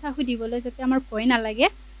নজনা কথা সুধিবলৈ যাতে আমাৰ ভয় নালাগে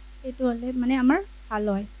সেইটো হ'লে মানে আমাৰ ভাল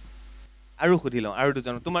হয় আৰু সুধি লওঁ আৰু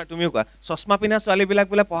দুজন তুমিও কোৱা চশমা পিন্ধা ছোৱালীবিলাক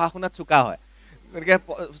বোলে পঢ়া শুনাত চোকা হয় গতিকে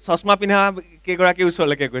চশমা পিন্ধা কেইগৰাকীৰ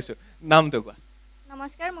ওচৰলৈকে গৈছোঁ নামটো কোৱা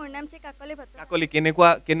নমস্কাৰ মোৰ নাম শ্ৰী কাকলি ভট্ট কাকলি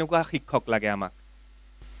কেনেকুৱা শিক্ষক লাগে আমাক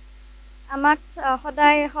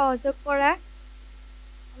সদায় সহযোগ কৰা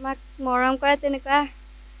আমাক মৰম কৰা তেনেকুৱা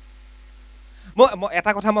মই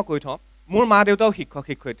এটা কথা মই কৈ থওঁ মোৰ মা দেউতাও শিক্ষক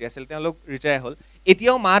শিক্ষয়িত্ৰী আছিল তেওঁলোক ৰিটায়াৰ হ'ল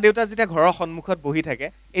এতিয়াও মা দেউতা যেতিয়া ঘৰৰ সন্মুখত বহি থাকে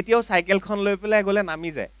এতিয়াও চাইকেলখন লৈ পেলাই গ'লে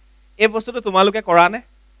নামি যায় এই বস্তুটো তোমালোকে কৰা নে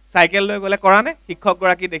চাইকেল লৈ গ'লে কৰা নে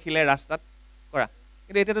শিক্ষকগৰাকী দেখিলে ৰাস্তাত কৰা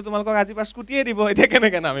কিন্তু এতিয়াতো তোমালোকক আজিৰ পৰা স্কুটিয়ে দিব এতিয়া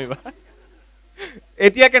কেনেকৈ নামিবা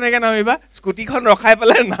স্কুটিখন ৰখাই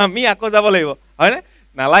পেলাই নামি আকৌ যাব লাগিব হয়নে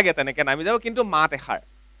নালাগে তেনেকৈ নামি যাব কিন্তু মাত এষাৰ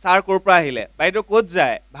ছাৰ ক'ৰ পৰা আহিলে বাইদেউ ক'ত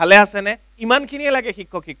যায় ভালে আছেনে ইমানখিনিয়ে লাগে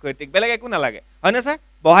শিক্ষক শিক্ষয়িত্ৰীক বেলেগ একো নালাগে হয়নে ছাৰ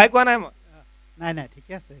বহাই কোৱা নাই মই নাই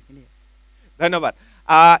ঠিকে আছে এইখিনি ধন্যবাদ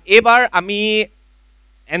এইবাৰ আমি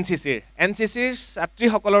এনচিচিৰ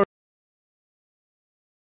ছাত্ৰীসকলৰ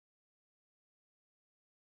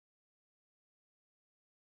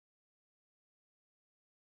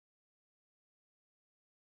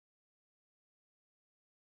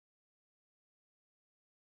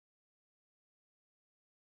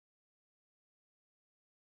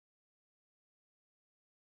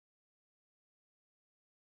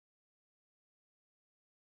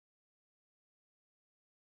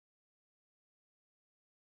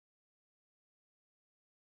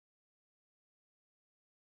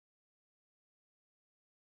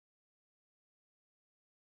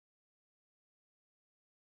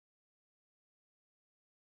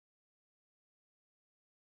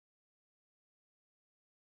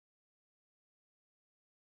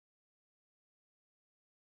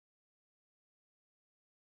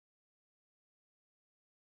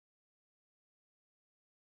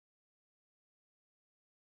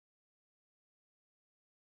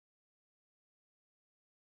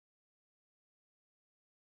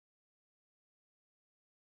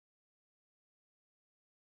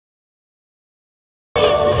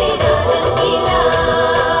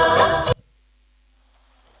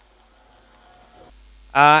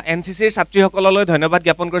এনচিচিৰ ছাত্ৰীসকললৈ ধন্যবাদ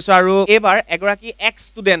জ্ঞাপন কৰিছোঁ আৰু এইবাৰ এগৰাকী এক্স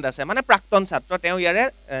ষ্টুডেণ্ট আছে মানে প্ৰাক্তন ছাত্ৰ তেওঁ ইয়াৰে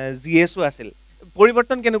GSO আছিল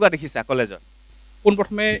পৰিৱৰ্তন কেনেকুৱা দেখিছা কলেজত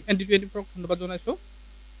পোনপ্ৰথমে ND24ক ধন্যবাদ জনাইছোঁ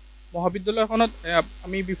মহাবিদ্যালয়খনত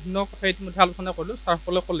আমি বিভিন্ন কথা ইতিমধ্যে আলোচনা কৰিলোঁ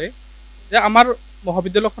ছাৰসকলে ক'লে যে আমাৰ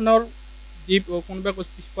মহাবিদ্যালয়খনৰ যি কোনোবাই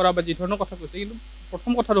পিছপৰা বা যি ধৰণৰ কথা কৈছে কিন্তু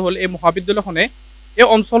প্ৰথম কথাটো হ'ল এই মহাবিদ্যালয়খনে এই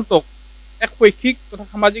অঞ্চলটোক এক শৈক্ষিক তথা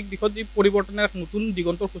সামাজিক দিশত যি পৰিৱৰ্তনৰ এক নতুন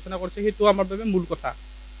দিগন্তৰ সূচনা কৰিছে সেইটো আমাৰ বাবে মূল কথা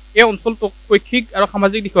এই অঞ্চলটোক শৈক্ষিক আৰু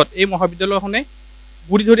সামাজিক দিশত এই মহাবিদ্যালয়খনে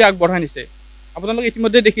গুৰি ধৰি আগবঢ়াই নিছে আপোনালোকে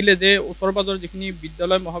ইতিমধ্যে দেখিলে যে ওচৰ পাজৰ যিখিনি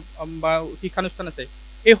বিদ্যালয় বা শিক্ষানুষ্ঠান আছে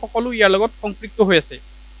এই সকলো ইয়াৰ লগত সংপৃক্ত হৈ আছে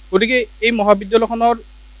গতিকে এই মহাবিদ্যালয়খনৰ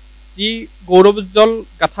যি গৌৰৱোজ্জ্বল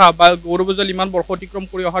গাথা বা গৌৰৱোজ্জ্বল ইমান বৰ্ষ অতিক্ৰম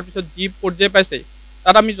কৰি অহাৰ পিছত যি পৰ্যায় পাইছে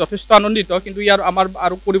তাত আমি যথেষ্ট আনন্দিত কিন্তু ইয়াৰ আমাৰ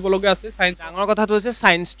আৰু কৰিবলগীয়া আছে চায়েন্স ডাঙৰ কথাটো হৈছে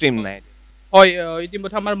চায়েন্স ষ্ট্ৰীম নাই হয়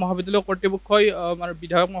ইতিমধ্যে আমাৰ মহাবিদ্যালয় কৰ্তৃপক্ষই আমাৰ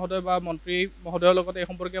বিধায়ক মহোদয় বা মন্ত্ৰী মহোদয়ৰ লগত এই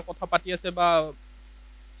সম্পৰ্কে কথা পাতি আছে বা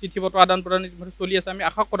চিঠি পত্ৰ আদান প্ৰদান ইতিমধ্যে চলি আছে আমি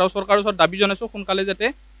আশা কৰোঁ চৰকাৰৰ ওচৰত দাবী জনাইছোঁ সোনকালে যাতে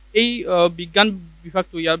এই বিজ্ঞান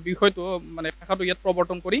বিভাগটো ইয়াৰ বিষয়টো মানে শাখাটো ইয়াত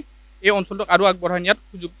প্ৰৱৰ্তন কৰি এই অঞ্চলটোক আৰু আগবঢ়াই নিয়াত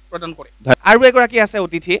সুযোগ প্ৰদান কৰে আৰু এগৰাকী আছে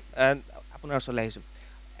অতিথি আপোনাৰ ওচৰলৈ আহিছোঁ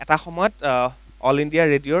এটা সময়ত অল ইণ্ডিয়া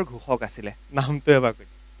ৰেডিঅ'ৰ ঘোষক আছিলে নামটো এবাৰ কৈ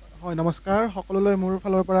হয় নমস্কাৰ সকলোলৈ মোৰ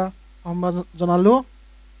ফালৰ পৰা সন্মান জনালোঁ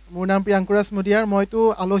মোৰ নাম প্ৰিয়াংকুৰাজ মুদিয়াৰ মইতো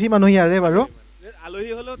আলহী মানুহ ইয়াৰে বাৰু আলহী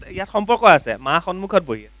হ'লেও ইয়াত সম্পৰ্ক আছে মা সন্মুখত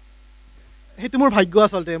বহি সেইটো মোৰ ভাগ্য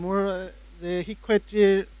আচলতে মোৰ যে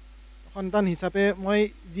শিক্ষয়িত্ৰীৰ সন্তান হিচাপে মই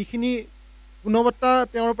যিখিনি গুণৱত্তা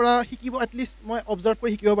তেওঁৰ পৰা শিকিব এটলিষ্ট মই অবজাৰ্ভ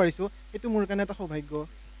কৰি শিকিব পাৰিছোঁ সেইটো মোৰ কাৰণে এটা সৌভাগ্য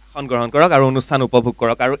আসন গ্ৰহণ কৰক আৰু অনুষ্ঠান উপভোগ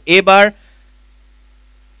কৰক আৰু এইবাৰ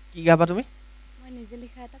কি গাবা তুমি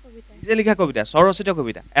নিজে লিখা কবিতা স্বৰচিত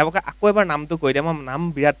কবিতা আকৌ এবাৰ নামটো কৈ দিয়া মই নাম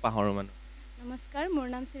বিৰাট পাহৰোঁ মানুহ নমস্কাৰ মোৰ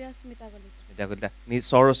নাম শ্ৰী স্মিতা কলিতা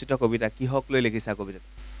স্বৰচিত কবিতা কিহক লৈ লিখিছা কবিতা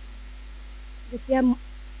যেতিয়া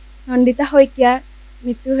নন্দিতা শইকীয়াৰ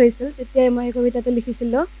মৃত্যু হৈছিল তেতিয়াই মই এই কবিতাটো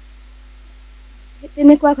লিখিছিলোঁ।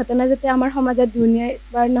 তেনেকুৱা ঘটনা যাতে আমাৰ সমাজত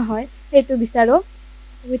দুনিয়াৰ নহয় সেইটো বিচাৰোঁ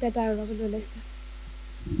কবিতাটো আৰম্ভ লৈছোঁ।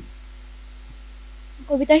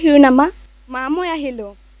 কবিতাৰ শিৰোনামা মা মই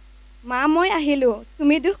আহিলোঁ। মা মই আহিলোঁ,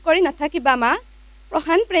 তুমি দুখ কৰি নাথাকিবা মা।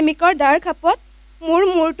 প্ৰশান প্ৰেমিকৰ দাৰ খাপত মোৰ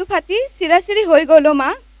মূৰটো ফাটি চিৰাচিৰি হৈ গ'লো মা।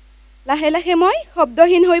 লাহে লাহে মই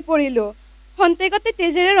শব্দহীন হৈ পৰিলোঁ। খন্তেকতে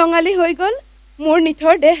তেজেৰে ৰঙালী হৈ গ'ল মোৰ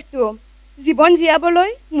নিথৰ দেহটো। জীৱন জীয়াবলৈ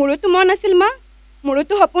মোৰোতো মন আছিল মা,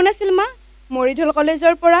 মোৰোতো সপোন আছিল মা। মৰিধল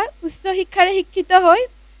কলেজৰ পৰা উচ্চ শিক্ষাৰে শিক্ষিত হৈ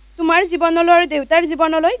তোমাৰ জীৱনলৈ আৰু দেউতাৰ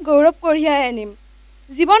জীৱনলৈ গৌৰৱ কঢ়িয়াই আনিম।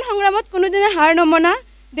 জীৱন সংগ্ৰামত কোনোদিনে হাৰ নমনা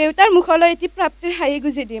দেউতাৰ মুখলৈ এটি প্ৰাপ্তিৰ হাঁহি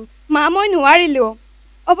গুজি দিম। মা মই নোৱাৰিলোঁ,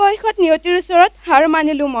 অৱশেষত নিয়তিৰ ওচৰত হাৰ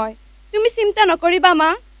মানিলোঁ মই। তুমি চিন্তা নকৰিবা মা,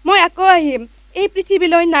 মই আকৌ আহিম এই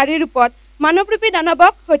পৃথিৱীলৈ নাৰীৰ ৰূপত মানৱৰূপী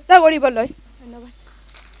দানৱক হত্যা কৰিবলৈ। ধন্যবাদ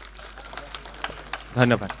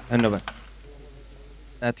ধন্যবাদ ধন্যবাদ।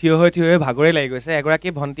 থিয় হৈ ভাগৰে লাগি গৈছে। এগৰাকী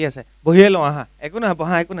ভণ্টি আছে, বহিয়ে লওঁ আহা। একো নহয়,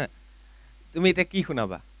 বহা, একো নহয়। তুমি এতিয়া কি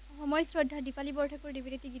শুনাবা? মই শ্ৰদ্ধা দীপালী বৰঠাকুৰ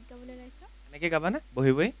দেৱীৰ এটি গীত গাবলৈ ওলাইছোঁ। এনেকৈ গাবানে?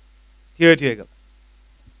 বহি বহি থিয় গাবা।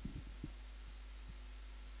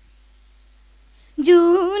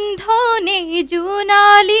 জুন ধনে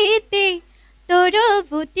জোনালিতে তোর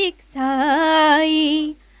বুটিক চাই,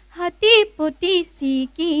 হাতী পতি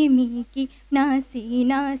চিকিমিকি নাচি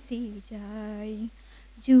নাচি যায়।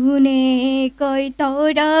 জুনে কয়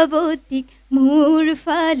তৰা বুটিক মোৰ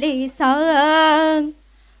ফালে চাং,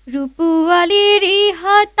 ৰূপুৱালীৰ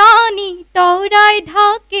হাতানি তৰাই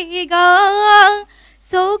ঢাকে গাং।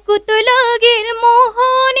 চকুতো লাগিল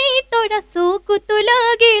মোহনি তোৰা, চকুতো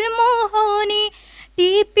লাগিল মোহনি।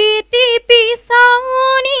 টিপি টিপি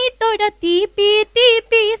চাউনি তোৰা, টিপি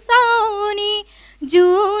টিপি চাউনি।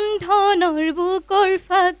 জোন ধনৰ বুকৰ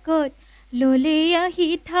ফাকত ললে আহি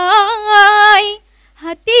ঠাই,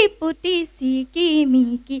 হাতী পতি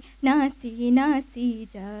চিকিমিকি নাচি নাচি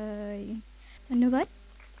যায়। ধন্যবাদ।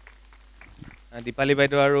 দীপালী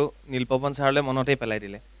বাইদেউ আৰু নীলপৱন ছাৰলৈ মনতেই পেলাই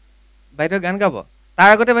দিলে। বাইদেউ গান গাব। তাৰ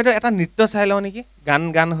আগতে বাইদেউ এটা নৃত্য চাই লওঁ নেকি?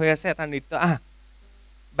 গান হৈ আছে, এটা নৃত্য। আহা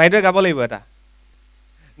বাইদেৱে গাব লাগিব এটা।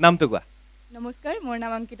 নামটো কোৱা। নমস্কাৰ, মোৰ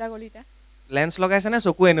নাম অংকিতা কলিতা। লেন্স লগাইছে নে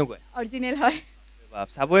চকু এনেকুৱাই? অৰিজিনেল হয়। বাপ,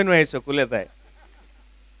 চাবই নোৱাৰি চকুলে তাই।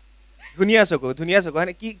 ধুনীয়া চকু, ধুনীয়া চকু।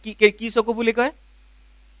 হয় কি চকু বুলি কয়?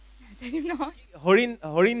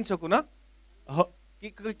 হৰিণ চকু ন?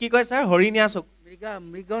 কি কয় ছাৰ? হৰিণীয়া চকু,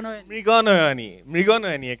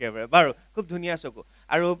 মৃগনয়নী একেবাৰে। বাৰু, খুব ধুনীয়া চকু।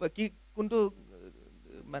 আৰু কি কোনটো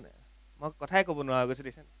মানে মই কথাই ক'ব নোৱাৰা গৈছোঁ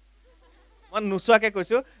দেখিছে। মই নোচোৱাকৈ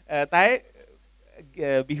কৈছোঁ, তাই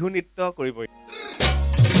বিহু নৃত্য কৰিব।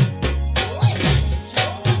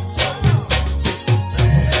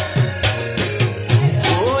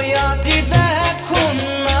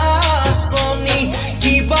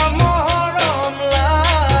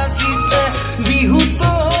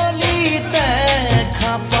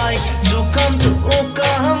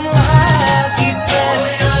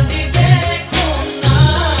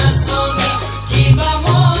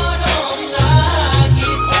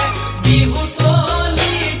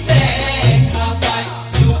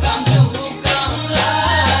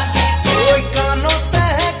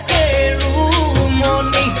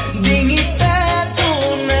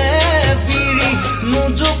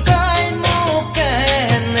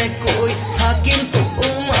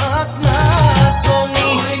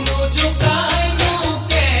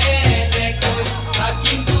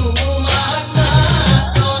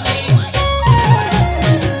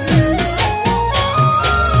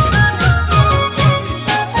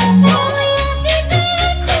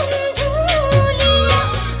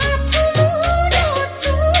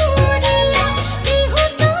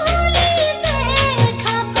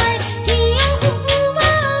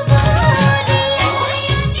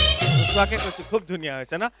 খুব ধুনীয়া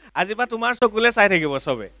হৈছে ন? আজিৰ পৰা তোমাৰ চকুলে চাই থাকিব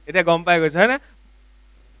চবে। এতিয়া গম পাই গৈছে, হয় নে?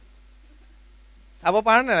 চাব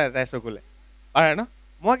পাৰে নে নাই তাই চকুলে? পাৰে ন?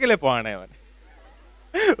 মই কেলে পৰা নাই মানে।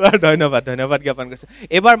 ধন্যবাদ জ্ঞাপন কৰিছোঁ।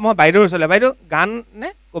 এইবাৰ মই বাইদেউৰ ওচৰলৈ। বাইদেউ গান নে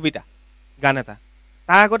কবিতা? গান এটা।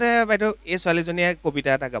 তাৰ আগতে বাইদেউ এই ছোৱালীজনীয়ে কবিতা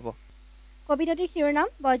এটা গাব। কবিতাটিৰ শিৰোনাম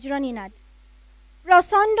বজ্ৰনিনাদ।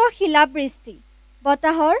 প্ৰচণ্ড শিলাবৃষ্টি,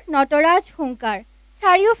 বতাহৰ নটৰাজ হুংকাৰ,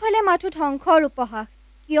 চাৰিওফালে মাথো ধ্বংসৰ উপহাস।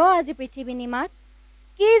 কিয় আজি পৃথিৱী নিমাত?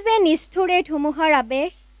 কি যে নিষ্ঠুৰে ধুমুহাৰ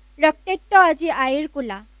আৱেশ, ৰক্তাক্ত আজি আইৰ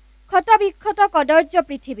কোলা। ক্ষত বিক্ষত কদৰ্য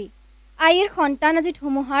পৃথিৱী, আইৰ সন্তান আজি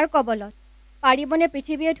ধুমুহাৰ কবলত। পাৰিবনে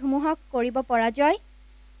পৃথিৱীয়ে ধুমুহাক কৰিব পৰাজয়?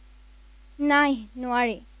 নাই,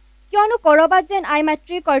 নোৱাৰে। কিয়নো ক'ৰবাত যেন আই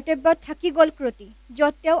মাতৃৰ কৰ্তব্যত থাকি গ'ল ক্ৰুটি,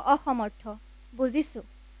 য'ত তেওঁ অসমৰ্থ। বুজিছোঁ,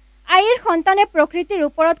 আইৰ সন্তানে প্ৰকৃতিৰ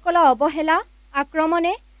ওপৰত কলা অৱহেলা,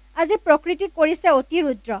 আক্ৰমণে আজি প্ৰকৃতি কৰিছে অতি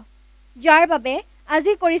ৰুদ্ৰ, যাৰ বাবে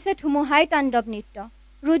আজি কৰিছে ধুমুহাই তাণ্ডৱ নৃত্য।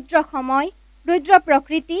 ৰুদ্ৰ সময়, ৰুদ্ৰ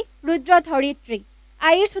প্ৰকৃতি, ৰুদ্ৰ ধৰিত্ৰী,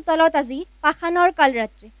 আইৰ চোতালত আজি পাষাণৰ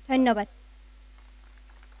কালৰাত্ৰি। ধন্যবাদ।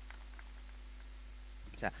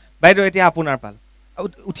 আচ্ছা বাইদেউ, এতিয়া আপোনাৰ পাল।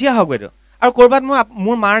 উঠি আহক বাইদেউ। আৰু ক'ৰবাত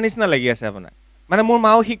মোৰ মাৰ নিচিনা লাগি আছে আপোনাক, মানে মোৰ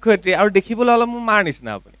মাও শিক্ষয়িত্ৰী আৰু দেখিবলৈ অলপ মোৰ মাৰ নিচিনা।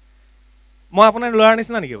 আপুনি, মই আপোনাৰ ল'ৰাৰ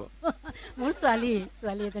নিচিনা নেকি? মোৰ ছোৱালী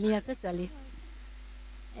এজনী আছে। ছোৱালী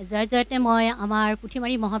জয়তে মই আমাৰ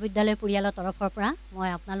পুথিমাৰী মহাবিদ্যালয় পৰিয়ালৰ তৰফৰ পৰা মই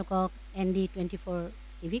আপোনালোকক ND24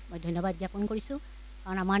 টিভিক মই ধন্যবাদ জ্ঞাপন কৰিছোঁ।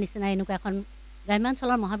 কাৰণ আমাৰ নিচিনা এনেকুৱা এখন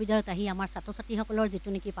গ্ৰাম্যাঞ্চলৰ মহাবিদ্যালয়ত আহি আমাৰ ছাত্ৰ ছাত্ৰীসকলৰ যিটো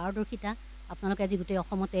নেকি পাৰদৰ্শিতা আপোনালোকে আজি গোটেই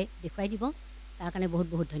অসমতে দেখুৱাই দিব, তাৰ কাৰণে বহুত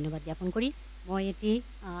বহুত ধন্যবাদ জ্ঞাপন কৰি মই এটি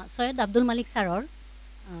সৈয়দ আব্দুল মালিক ছাৰৰ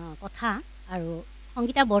কথা আৰু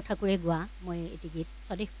সংগীতা বৰঠাকুৰে গোৱা মই এটি গীত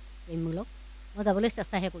স্বদেশ প্ৰেমমূলক মই গাবলৈ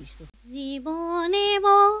চেষ্টাহে কৰিছোঁ। জীৱনে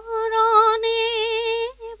মৰণে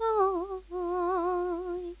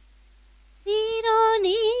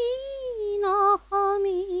চিৰণি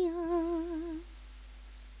নহমীয়া,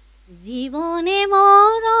 জীৱনে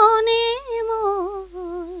মৰণে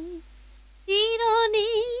মই চিৰণি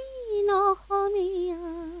নহমীয়া,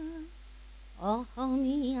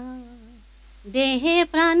 অসমীয়া দেহে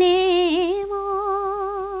প্ৰাণে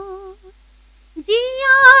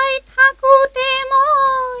জীয়াই থাকোঁতে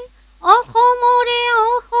মই অসমৰে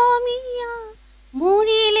অসমীয়া,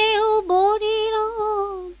 মৰিলেও বৰি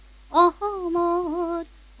ৰম অসমত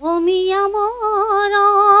অমীয়া মৰণ,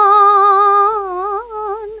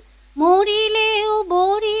 মৰিলেও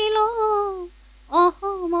বৰি লম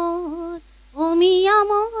অসমত অমীয়া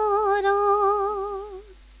মৰণ,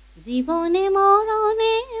 জীৱনে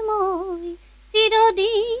মৰণে মই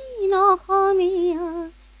চিৰদিন অসমীয়া,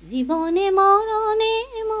 জীৱনে মৰণে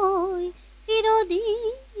মই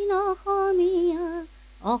চিৰদিন অসমীয়া,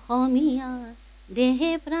 অসমীয়া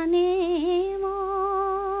দেহে প্ৰাণে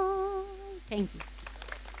মই। Thank U.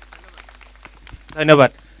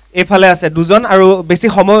 ধন্যবাদ। এইফালে আছে দুজন আৰু বেছি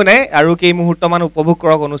সময়ো নাই আৰু কেই মুহূৰ্তমান উপভোগ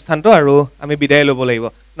কৰক অনুষ্ঠানটো আৰু আমি বিদায় ল'ব লাগিব।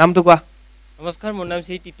 নামটো কোৱা। নমস্কাৰ, মোৰ নাম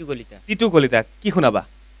শ্ৰী টিটু কলিতা। টিটু কলিতা, কি শুনাবা?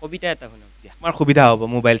 কবিতা এটা শুনাম। আমাৰ সুবিধা হ'ব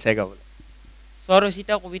মোবাইল চাই গাবলৈ।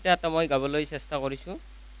 স্বৰচিতা কবিতা এটা মই গাবলৈ চেষ্টা কৰিছোঁ।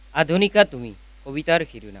 আধুনিকা তুমি কবিতাৰ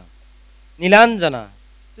শিৰোনাম। নীলাঞ্জনা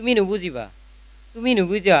তুমি নুবুজিবা, তুমি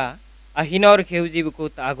নুবুজা আহিনৰ সেউজী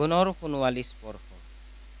বুকুত আঘোণৰ সোণোৱালী স্পৰ্শ,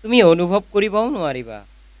 তুমি অনুভৱ কৰিবও নোৱাৰিবা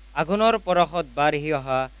আঘোণৰ পৰশত বাঢ়ি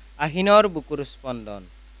অহা আহিনৰ বুকুৰ স্পন্দন,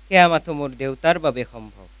 সেয়া মাথো মোৰ দেউতাৰ বাবে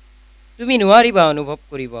সম্ভৱ। তুমি নোৱাৰিবা অনুভৱ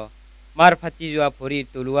কৰিব মাৰ ফাটি যোৱা ভৰিৰ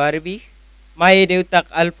তলুৱাৰ বিষ, মায়ে দেউতাক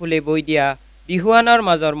আলফুলে বৈ দিয়া বিহুৱানৰ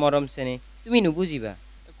মাজৰ মৰম চেনে তুমি নুবুজিবা।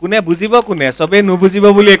 কোনে বুজিব, কোনে চবেই নুবুজিব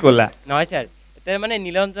বুলিয়ে ক'লা? নহয় ছাৰ, এতিয়া মানে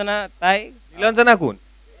নীলাঞ্জনা তাই। নীলাঞ্জনা কোন?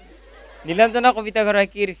 নীলাঞ্জনা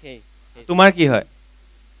কবিতাগৰাকীৰ সেই। তোমাৰ কি হয়?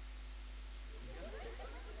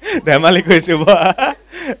 ধেমালি কৈছো।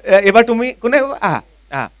 এবাৰ তুমি কোনে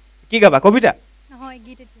কি গাবা? কবিতা নহয়,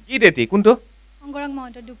 গীত এটি। গীত এটি কোনটো? অংগৰাগ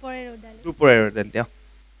মহন্ত, দুপৰে ৰ'দালি। দুপৰে ৰ'দালি তেওঁ।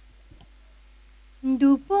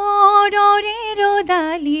 দুপৰৰে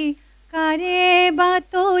ৰ'দালি কাৰে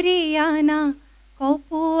বাতৰি আনা,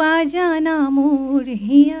 কপুৱা জানা মোৰ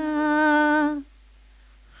হিয়া,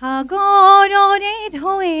 সাগৰৰে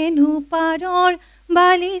ঢৌৱেনো পাৰৰ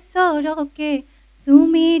বালি চৰকে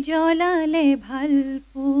চুমি জ্বলালে ভাল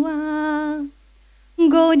পোৱা,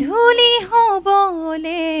 গধূলি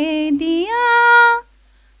হ'বলে দিয়া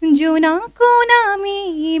জোনাকো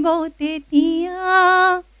নামিব তেতিয়া,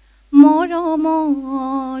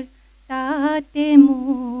 মৰমৰ তাতে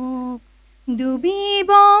মোক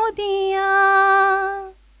ডুবিব দিয়া।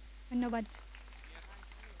 ধন্যবাদ।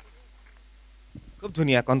 খুব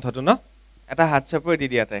ধুনীয়া কণ্ঠটো ন? এটা হাত চাপৰি দি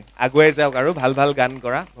দিয়া তাই। আগুৱাই যাওক আৰু ভাল ভাল গান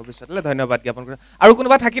কৰা ভৱিষ্যতলৈ। ধন্যবাদ জ্ঞাপন কৰা। আৰু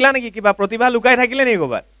কোনোবা থাকিলা নেকি? কিবা প্ৰতিভা লুকাই থাকিলে নেকি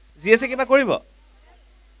ক'ৰবাত? যি আছে কিবা কৰিব?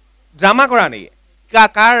 ড্ৰামা কৰা নেকি?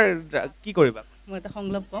 কাৰ কি কৰিবা? মই এটা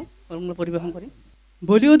সংলাপ কওঁ, সংলাপ পৰিৱেশন কৰিম।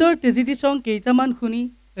 বলিউডৰ ট্ৰেজেডি চং কেইটামান শুনি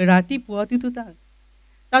ৰাতিপুৱাটোতো টান,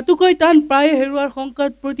 তাতোকৈ টান প্ৰায় হেৰুৱাৰ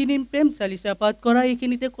শংকাত প্ৰতিদিন প্ৰেম চালিচা পাঠ কৰা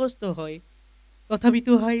এইখিনিতে কষ্ট হয়।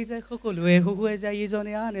 তথাপিতো হাঁহি যায় সকলোৱে, হহুৱাই যায়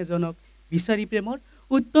ইজনে আন এজনক বিচাৰি প্ৰেমৰ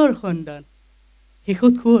উত্তৰ সন্ধান।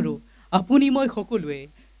 শেষত খুৱৰো আপুনি মই সকলোৱে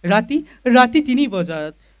ৰাতি 3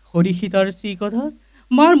 বজাত হৰিষিতাৰ শ্ৰীকথাত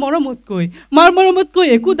মাৰ মৰমতকৈ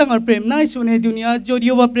একো ডাঙৰ প্ৰেম নাইচোন এই দুনিয়াত,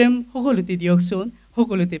 যদিও বা প্ৰেম সকলোতে দিয়কচোন,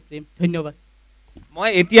 সকলোতে প্ৰেম। ধন্যবাদ। মই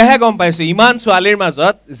এতিয়াহে গম পাইছো ইমান ছোৱালীৰ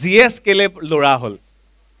মাজত জিএছ কেলে ল'ৰা হ'ল।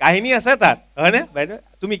 কাহিনী আছে তাত, হয়নে বাইদেউ?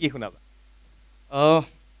 তুমি কি শুনাবা?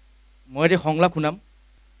 মই এতিয়া সংলাপ শুনাম।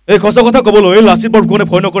 এই সঁচা কথা ক'বলৈ লাচিত বৰফুকনে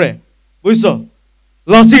ভয় নকৰে, বুজিছ?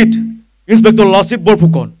 লাচিত, ইন্সপেক্টৰ লাচিত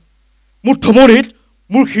বৰফুকন। মোৰ থমৰিত,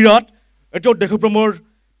 মোৰ শিৰাত এতিয়াও দেশপ্ৰেমৰ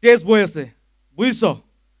তেজ বৈ আছে বুজিছ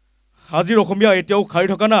আজিৰ অসমীয়া এতিয়াও খাই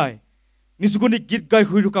থকা নাই নিচুকনি গীত গাই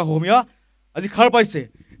শুই থকা অসমীয়া আজি খাৰ পাইছে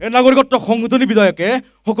এই নাগৰিকত্ব সংশোধনী বিধেয়কে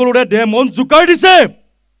সকলোৰে দেহ মন জোকাৰি দিছে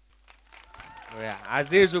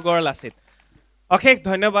আজিৰ যুগৰ লাচিত অশেষ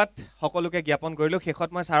ধন্যবাদ সকলোকে জ্ঞাপন কৰিলোঁ শেষত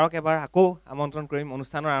মই ছাৰক এবাৰ আকৌ আমন্ত্ৰণ কৰিম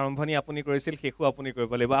অনুষ্ঠানৰ আৰম্ভণি আপুনি কৰিছিল শেষো আপুনি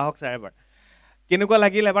কৰিব লাগিব আহক ছাৰ এবাৰ কেনেকুৱা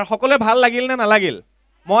লাগিল এবাৰ সকলোৱে ভাল লাগিল নে নালাগিল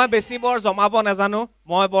মই বেছি বৰ জমাব নাজানো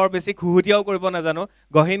মই বৰ বেছি খুহুতীয়াও কৰিব নাজানো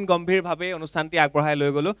গহীন গম্ভীৰভাৱে অনুষ্ঠানটি আগবঢ়াই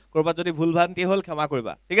লৈ গ'লোঁ ক'ৰবাত যদি ভুল ভ্ৰান্তি হ'ল ক্ষমা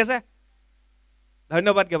কৰিবা ঠিক আছে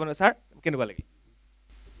ধন্যবাদ জ্ঞাপন ছাৰ কেনেকুৱা লাগিল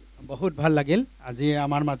বহুত ভাল লাগিল আজি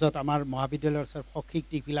আমাৰ মাজত আমাৰ মহাবিদ্যালয়ৰ শৈক্ষিক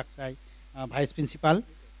দিশবিলাক চাই ভাইচ প্ৰিন্সিপাল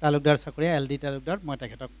তালুকদাৰ চাকৰি LD তালুকদাৰ মই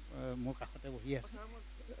তেখেতক মোৰ কাষতে বহি আছোঁ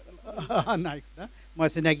নাই মই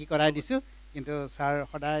চিনাকি কৰাই দিছোঁ কিন্তু ছাৰ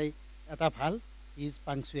সদায় এটা ভাল is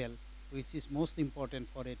punctual which is most important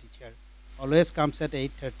for a teacher always comes at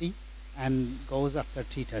 8:30 and goes after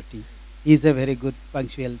 3:30 he is a very good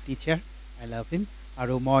punctual teacher I love him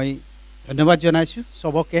আৰু মই ধন্যবাদ জনাইছোঁ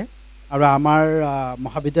সবকে আৰু আমাৰ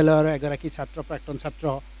মহাবিদ্যালয়ৰ এগৰাকী ছাত্ৰ প্ৰাক্তন ছাত্ৰ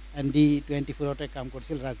ND24তে কাম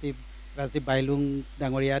কৰিছিল ৰাজদীপ বাইলুং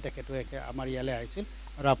ডাঙৰীয়া তেখেতো আমাৰ ইয়ালৈ আহিছিল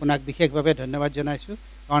আৰু আপোনাক বিশেষভাৱে ধন্যবাদ জনাইছোঁ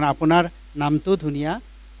কাৰণ আপোনাৰ নামটো ধুনীয়া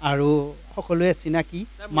আৰু সকলোৱে চিনাকি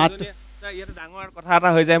মাত ইয়াতে ডাঙৰ কথা এটা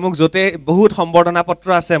হৈ যায় মোক য'তে বহুত সম্বৰ্ধনা পত্ৰ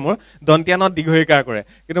আছে মোৰ দন্তিয়ানত দীঘইকাৰ কৰে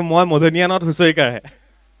কিন্তু মই মধুনিয়ানত হুঁচৰিকাৰহে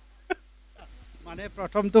মানে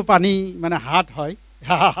প্ৰথমটো পানী মানে হাত হয়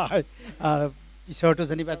পিছৰটো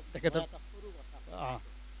যেনিবা তেখেতৰ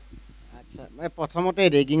আচ্ছা মানে প্ৰথমতে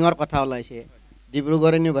ৰেগিঙৰ কথা ওলাইছে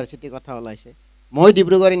ডিব্ৰুগড় ইউনিভাৰ্চিটিৰ কথা ওলাইছে মই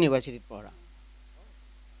ডিব্ৰুগড় ইউনিভাৰ্চিটিত পঢ়া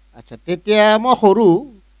আচ্ছা তেতিয়া মই সৰু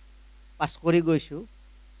পাছ কৰি গৈছোঁ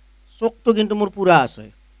চকুটো কিন্তু মোৰ পুৰা আছে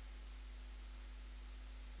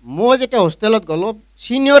মই যেতিয়া হোষ্টেলত গ'লোঁ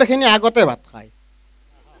ছিনিয়ৰখিনি আগতে ভাত খায়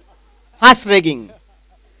ফাৰ্ষ্ট ৰেগিং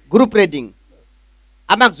গ্ৰুপ ৰেগিং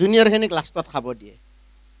আমাক জুনিয়ৰখিনিক লাষ্টত খাব দিয়ে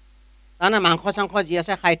তাৰমানে মাংস চাংস যি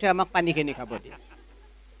আছে খাই থৈ আমাক পানীখিনি খাব দিয়ে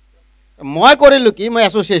মই কৰিলোঁ কি মই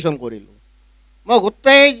এছ'চিয়েশ্যন কৰিলোঁ মই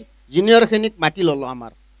গোটেই জুনিয়ৰখিনিক মাতি ল'লোঁ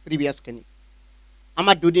আমাৰ প্ৰিভিয়াছখিনিক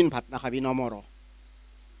আমাৰ দুদিন ভাত নাখাবি নমৰ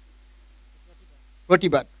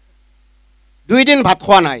প্ৰতিবাদ 2 দিন ভাত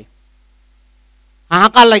খোৱা নাই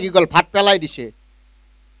হাহাকাৰ লাগি গ'ল ভাত পেলাই দিছে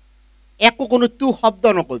একো কোনো তু শব্দ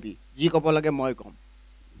নকবি যি ক'ব লাগে মই ক'ম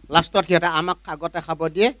লাষ্টত সিহঁতে আমাক আগতে খাব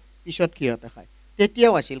দিয়ে পিছত সিহঁতে খায়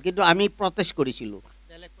তেতিয়াও আছিল কিন্তু আমি প্ৰটেষ্ট কৰিছিলোঁ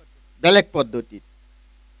বেলেগ পদ্ধতিত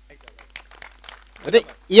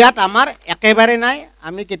ইয়াত আমাৰ একেবাৰে নাই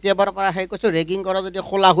আমি কেতিয়াবাৰ পৰা সেই কৈছোঁ ৰেগিং কৰা যদি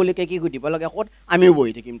খোলা খুলিকে কি সুধিব লাগে ক'ত আমিও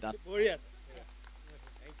বহি থাকিম তাত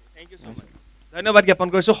ধন্যবাদ জ্ঞাপন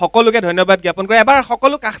কৰিছোঁ সকলোকে ধন্যবাদ জ্ঞাপন কৰি এবাৰ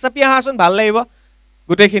সকলো কাষ চাপি আহাচোন ভাল লাগিব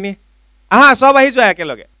গোটেইখিনি আহা চব আহি যোৱা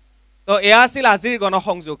একেলগে তো এয়া আছিল আজিৰ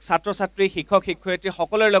গণসংযোগ ছাত্ৰ ছাত্ৰী শিক্ষক শিক্ষয়িত্ৰী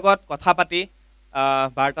সকলোৰে লগত কথা পাতি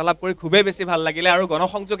বাৰ্তালাপ কৰি খুবেই বেছি ভাল লাগিলে আৰু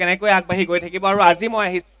গণসংযোগ এনেকৈ আগবাঢ়ি গৈ থাকিব আৰু আজি মই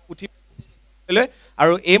আহি উঠি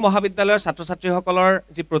আৰু এই মহাবিদ্যালয়ৰ ছাত্ৰ ছাত্ৰীসকলৰ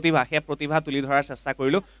যি প্ৰতিভা সেই প্ৰতিভা তুলি ধৰাৰ চেষ্টা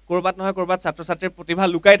কৰিলোঁ ক'ৰবাত নহয় ক'ৰবাত ছাত্ৰ ছাত্ৰীৰ প্ৰতিভা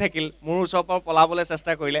লুকাই থাকিল মোৰ ওচৰৰ পৰা পলাবলৈ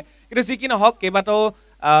চেষ্টা কৰিলে কিন্তু যি কি নহওক কেইবাটাও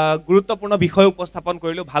গুৰুত্বপূৰ্ণ বিষয় উপস্থাপন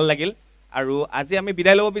কৰিলোঁ ভাল লাগিল আৰু আজি আমি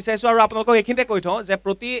বিদায় ল'ব বিচাৰিছোঁ আৰু আপোনালোকক এইখিনিতে কৈ থওঁ যে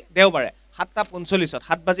প্ৰতি দেওবাৰে 7:45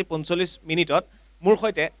 7:45 মোৰ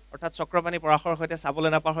সৈতে অৰ্থাৎ চক্ৰপাণী পৰাশৰ সৈতে চাবলৈ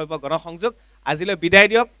নাপাহৰিব গণসংযোগ আজিলৈ বিদায়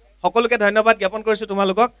দিয়ক সকলোকে ধন্যবাদ জ্ঞাপন কৰিছোঁ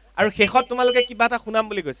তোমালোকক আৰু শেষত তোমালোকে কিবা এটা শুনাম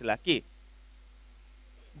বুলি কৈছিলা কি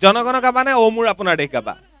জনগণ গাবা নে মোৰ আপোনাৰ দেশ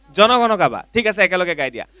গাবা জনগণ গাবা ঠিক আছে একেলগে গাই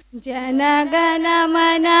দিয়া জনগণ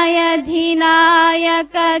মন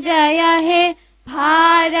অধিনায়ক জয় হে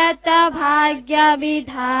भारत भाग्य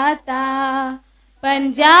विधाता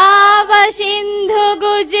पंजाब सिंधु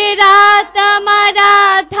गुजरात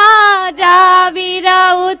मराठा द्राविड़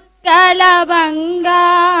उत्कल बंगा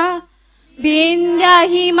विंध्य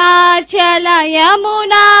हिमाचल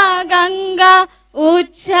यमुना गंगा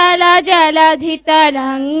उच्छल जलधि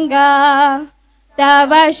तरंगा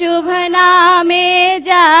तव शुभ नामे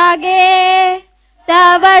जागे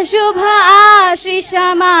तव शुभ आशीष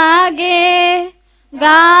मागे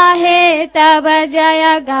गाहे तव जय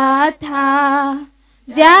गाथा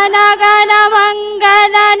जनगण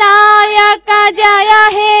मंगल नायक जय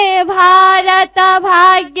हे भारत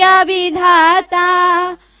भाग्य विधाता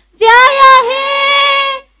जय हे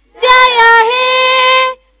जय हे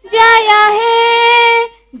जय हे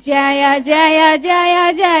जय जय जय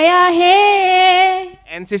जय हे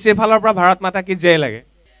एनसीसी फाলৰ পৰা ভাৰত মাতা কি জয় লাগে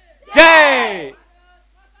जय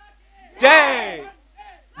जय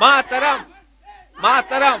मातरम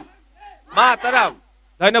मातरम मातरम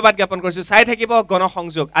धन्यवाद ज्ञापन কৰিছোঁ চাই থাকিব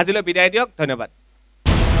গণসংযোগ আজিলৈ বিদায় দিয়ক ধন্যবাদ